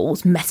 missed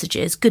calls,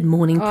 messages, good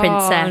morning,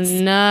 princess.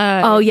 Oh,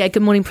 no. Oh, yeah,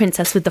 good morning,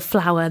 princess, with the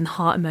flower and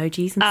heart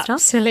emojis and stuff.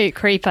 Absolute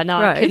creeper. No,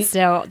 I couldn't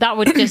still. That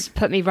would just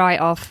put me right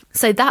off.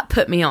 So that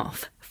put me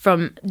off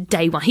from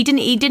day one. He didn't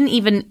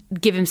even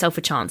give himself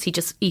a chance.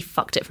 He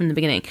fucked it from the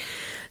beginning.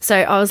 So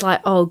I was like,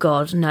 oh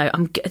God, no,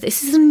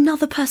 this is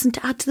another person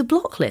to add to the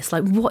block list.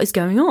 Like, what is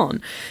going on?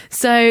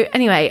 So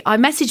anyway, I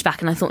messaged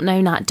back and I thought,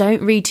 no, Nat,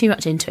 don't read too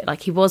much into it.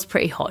 Like, he was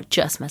pretty hot,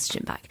 just message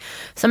him back.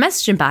 So I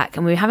messaged him back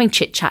and we were having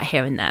chit chat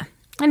here and there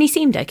and he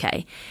seemed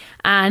okay.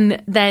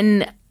 And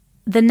then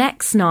the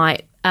next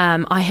night,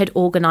 I had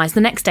organised,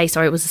 the next day,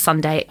 sorry, it was a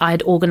Sunday, I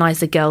had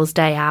organised a girls'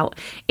 day out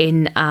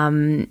in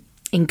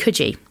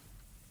Coogee.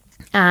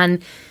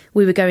 And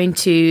we were going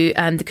to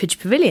the Coogee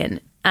Pavilion.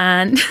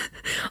 And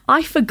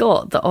I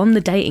forgot that on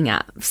the dating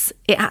apps,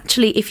 it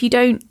actually, if you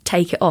don't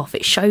take it off,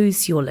 it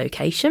shows your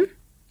location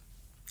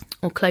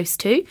or close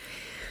to.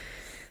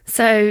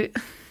 So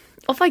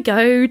off I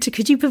go to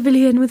Coogee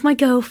Pavilion with my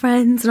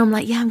girlfriends and I'm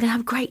like, yeah, I'm going to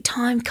have a great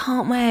time,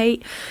 can't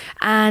wait.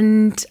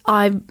 And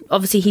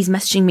he's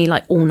messaging me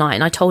like all night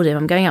and I told him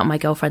I'm going out with my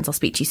girlfriends, I'll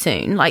speak to you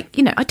soon. Like,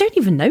 you know, I don't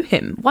even know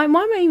him. Why am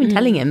I even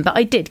telling him? But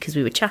I did because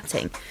we were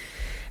chatting.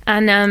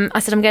 And I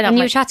said, I'm going out. And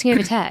you were chatting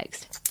over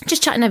text?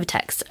 Just chatting over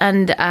text.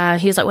 And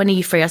he was like, when are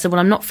you free? I said, well,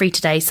 I'm not free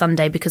today,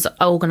 Sunday, because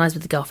I organise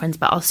with the girlfriends,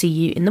 but I'll see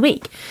you in the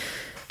week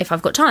if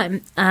I've got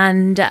time.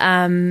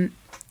 And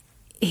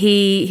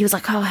he was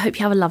like, oh, I hope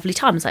you have a lovely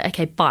time. I was like,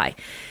 okay, bye.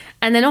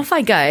 And then off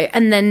I go.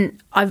 And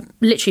then I've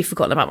literally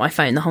forgotten about my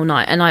phone the whole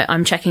night. And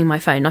I'm checking my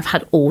phone. I've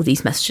had all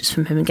these messages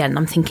from him again. And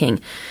I'm thinking,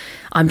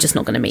 I'm just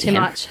not going to meet him. Too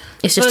much.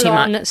 It's just too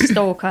much.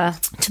 Stalker.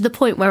 To the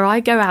point where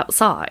I go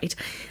outside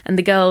and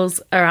the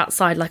girls are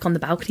outside, like on the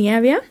balcony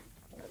area.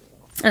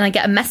 And I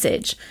get a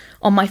message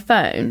on my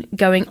phone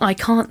going, I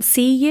can't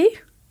see you.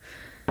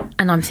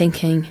 And I'm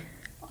thinking,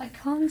 I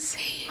can't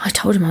see you. I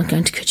told him I'm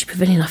going to Coogee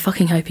Pavilion. I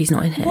fucking hope he's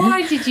not in here.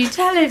 Why did you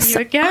tell him you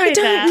were going I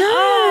don't there?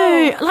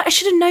 know. Oh. Like, I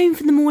should have known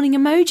from the morning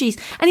emojis.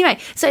 Anyway,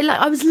 so like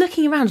I was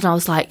looking around and I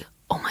was like,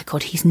 oh my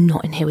God, he's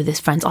not in here with his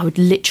friends. I would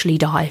literally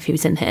die if he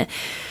was in here.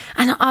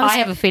 And I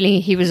have a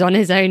feeling he was on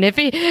his own. If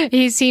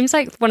he seems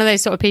like one of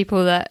those sort of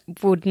people that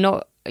would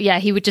not. Yeah,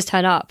 he would just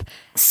turn up.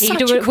 He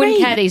wouldn't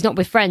care that he's not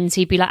with friends.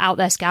 He'd be like out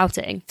there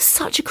scouting.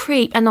 Such a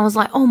creep. And I was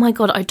like, oh my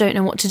God, I don't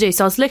know what to do.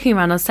 So I was looking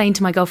around. I was saying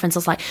to my girlfriends, I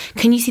was like,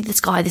 can you see this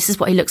guy? This is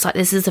what he looks like.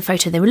 This is a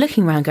photo. They were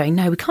looking around going,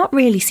 no, we can't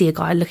really see a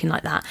guy looking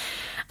like that.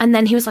 And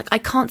then he was like, I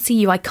can't see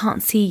you. I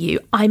can't see you.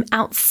 I'm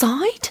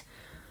outside.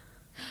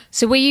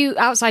 So were you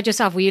outside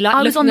yourself? Were you like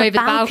looking over the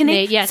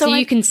balcony? Yeah, so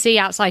you can see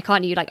outside,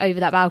 can't you? Like over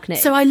that balcony.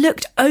 So I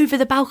looked over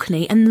the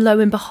balcony and lo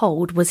and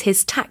behold was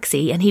his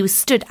taxi and he was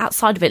stood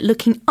outside of it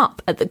looking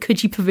up at the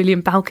Coogee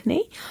Pavilion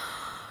balcony.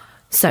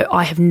 So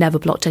I have never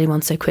blocked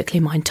anyone so quickly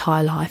in my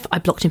entire life. I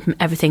blocked him from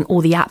everything,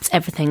 all the apps,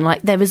 everything.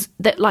 Like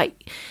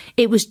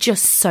it was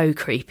just so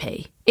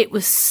creepy. It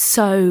was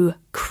so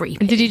creepy.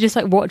 And did you just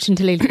like watch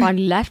until he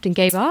finally left and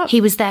gave up?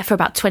 He was there for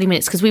about 20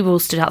 minutes because we were all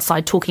stood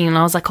outside talking and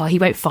I was like, oh, he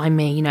won't find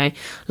me, you know,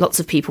 lots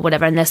of people,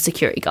 whatever, and there's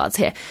security guards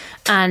here.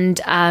 And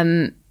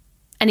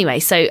anyway,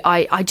 so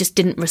I just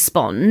didn't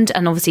respond.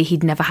 And obviously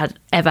he'd never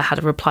ever had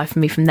a reply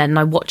from me from then. And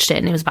I watched it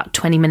and it was about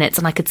 20 minutes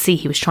and I could see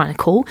he was trying to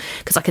call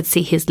because I could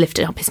see his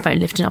lifting up his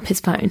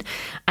phone.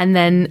 And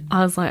then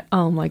I was like,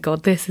 oh my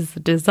God, this is a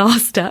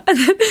disaster. And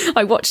then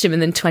I watched him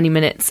and then 20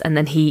 minutes and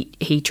then he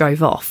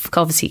drove off,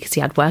 obviously because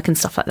he had work and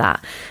stuff like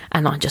that.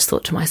 And I just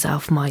thought to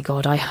myself, my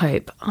God, I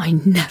hope I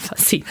never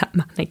see that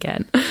man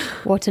again.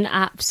 What an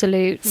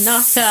absolute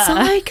nutter.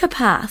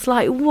 Psychopath.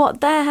 Like,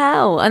 what the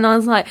hell? And I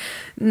was like,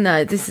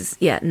 no, this is...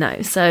 Yeah,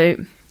 no. So,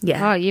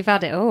 yeah. Oh, you've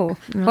had it all.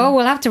 Well,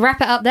 we'll have to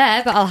wrap it up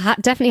there, but I'll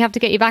definitely have to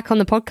get you back on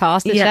the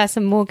podcast to share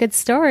some more good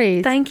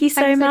stories. Thank you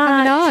so Thanks much. for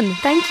coming on.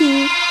 Thank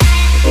you.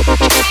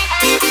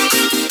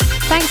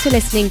 Thanks for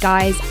listening,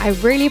 guys. I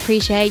really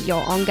appreciate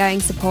your ongoing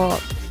support.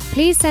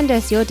 Please send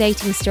us your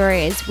dating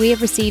stories. We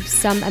have received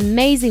some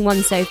amazing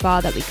ones so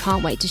far that we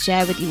can't wait to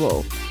share with you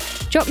all.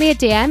 Drop me a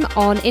DM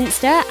on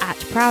Insta at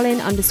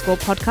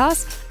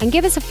prowlin_podcast and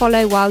give us a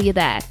follow while you're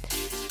there.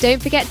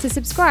 Don't forget to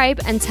subscribe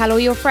and tell all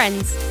your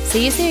friends.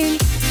 See you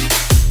soon.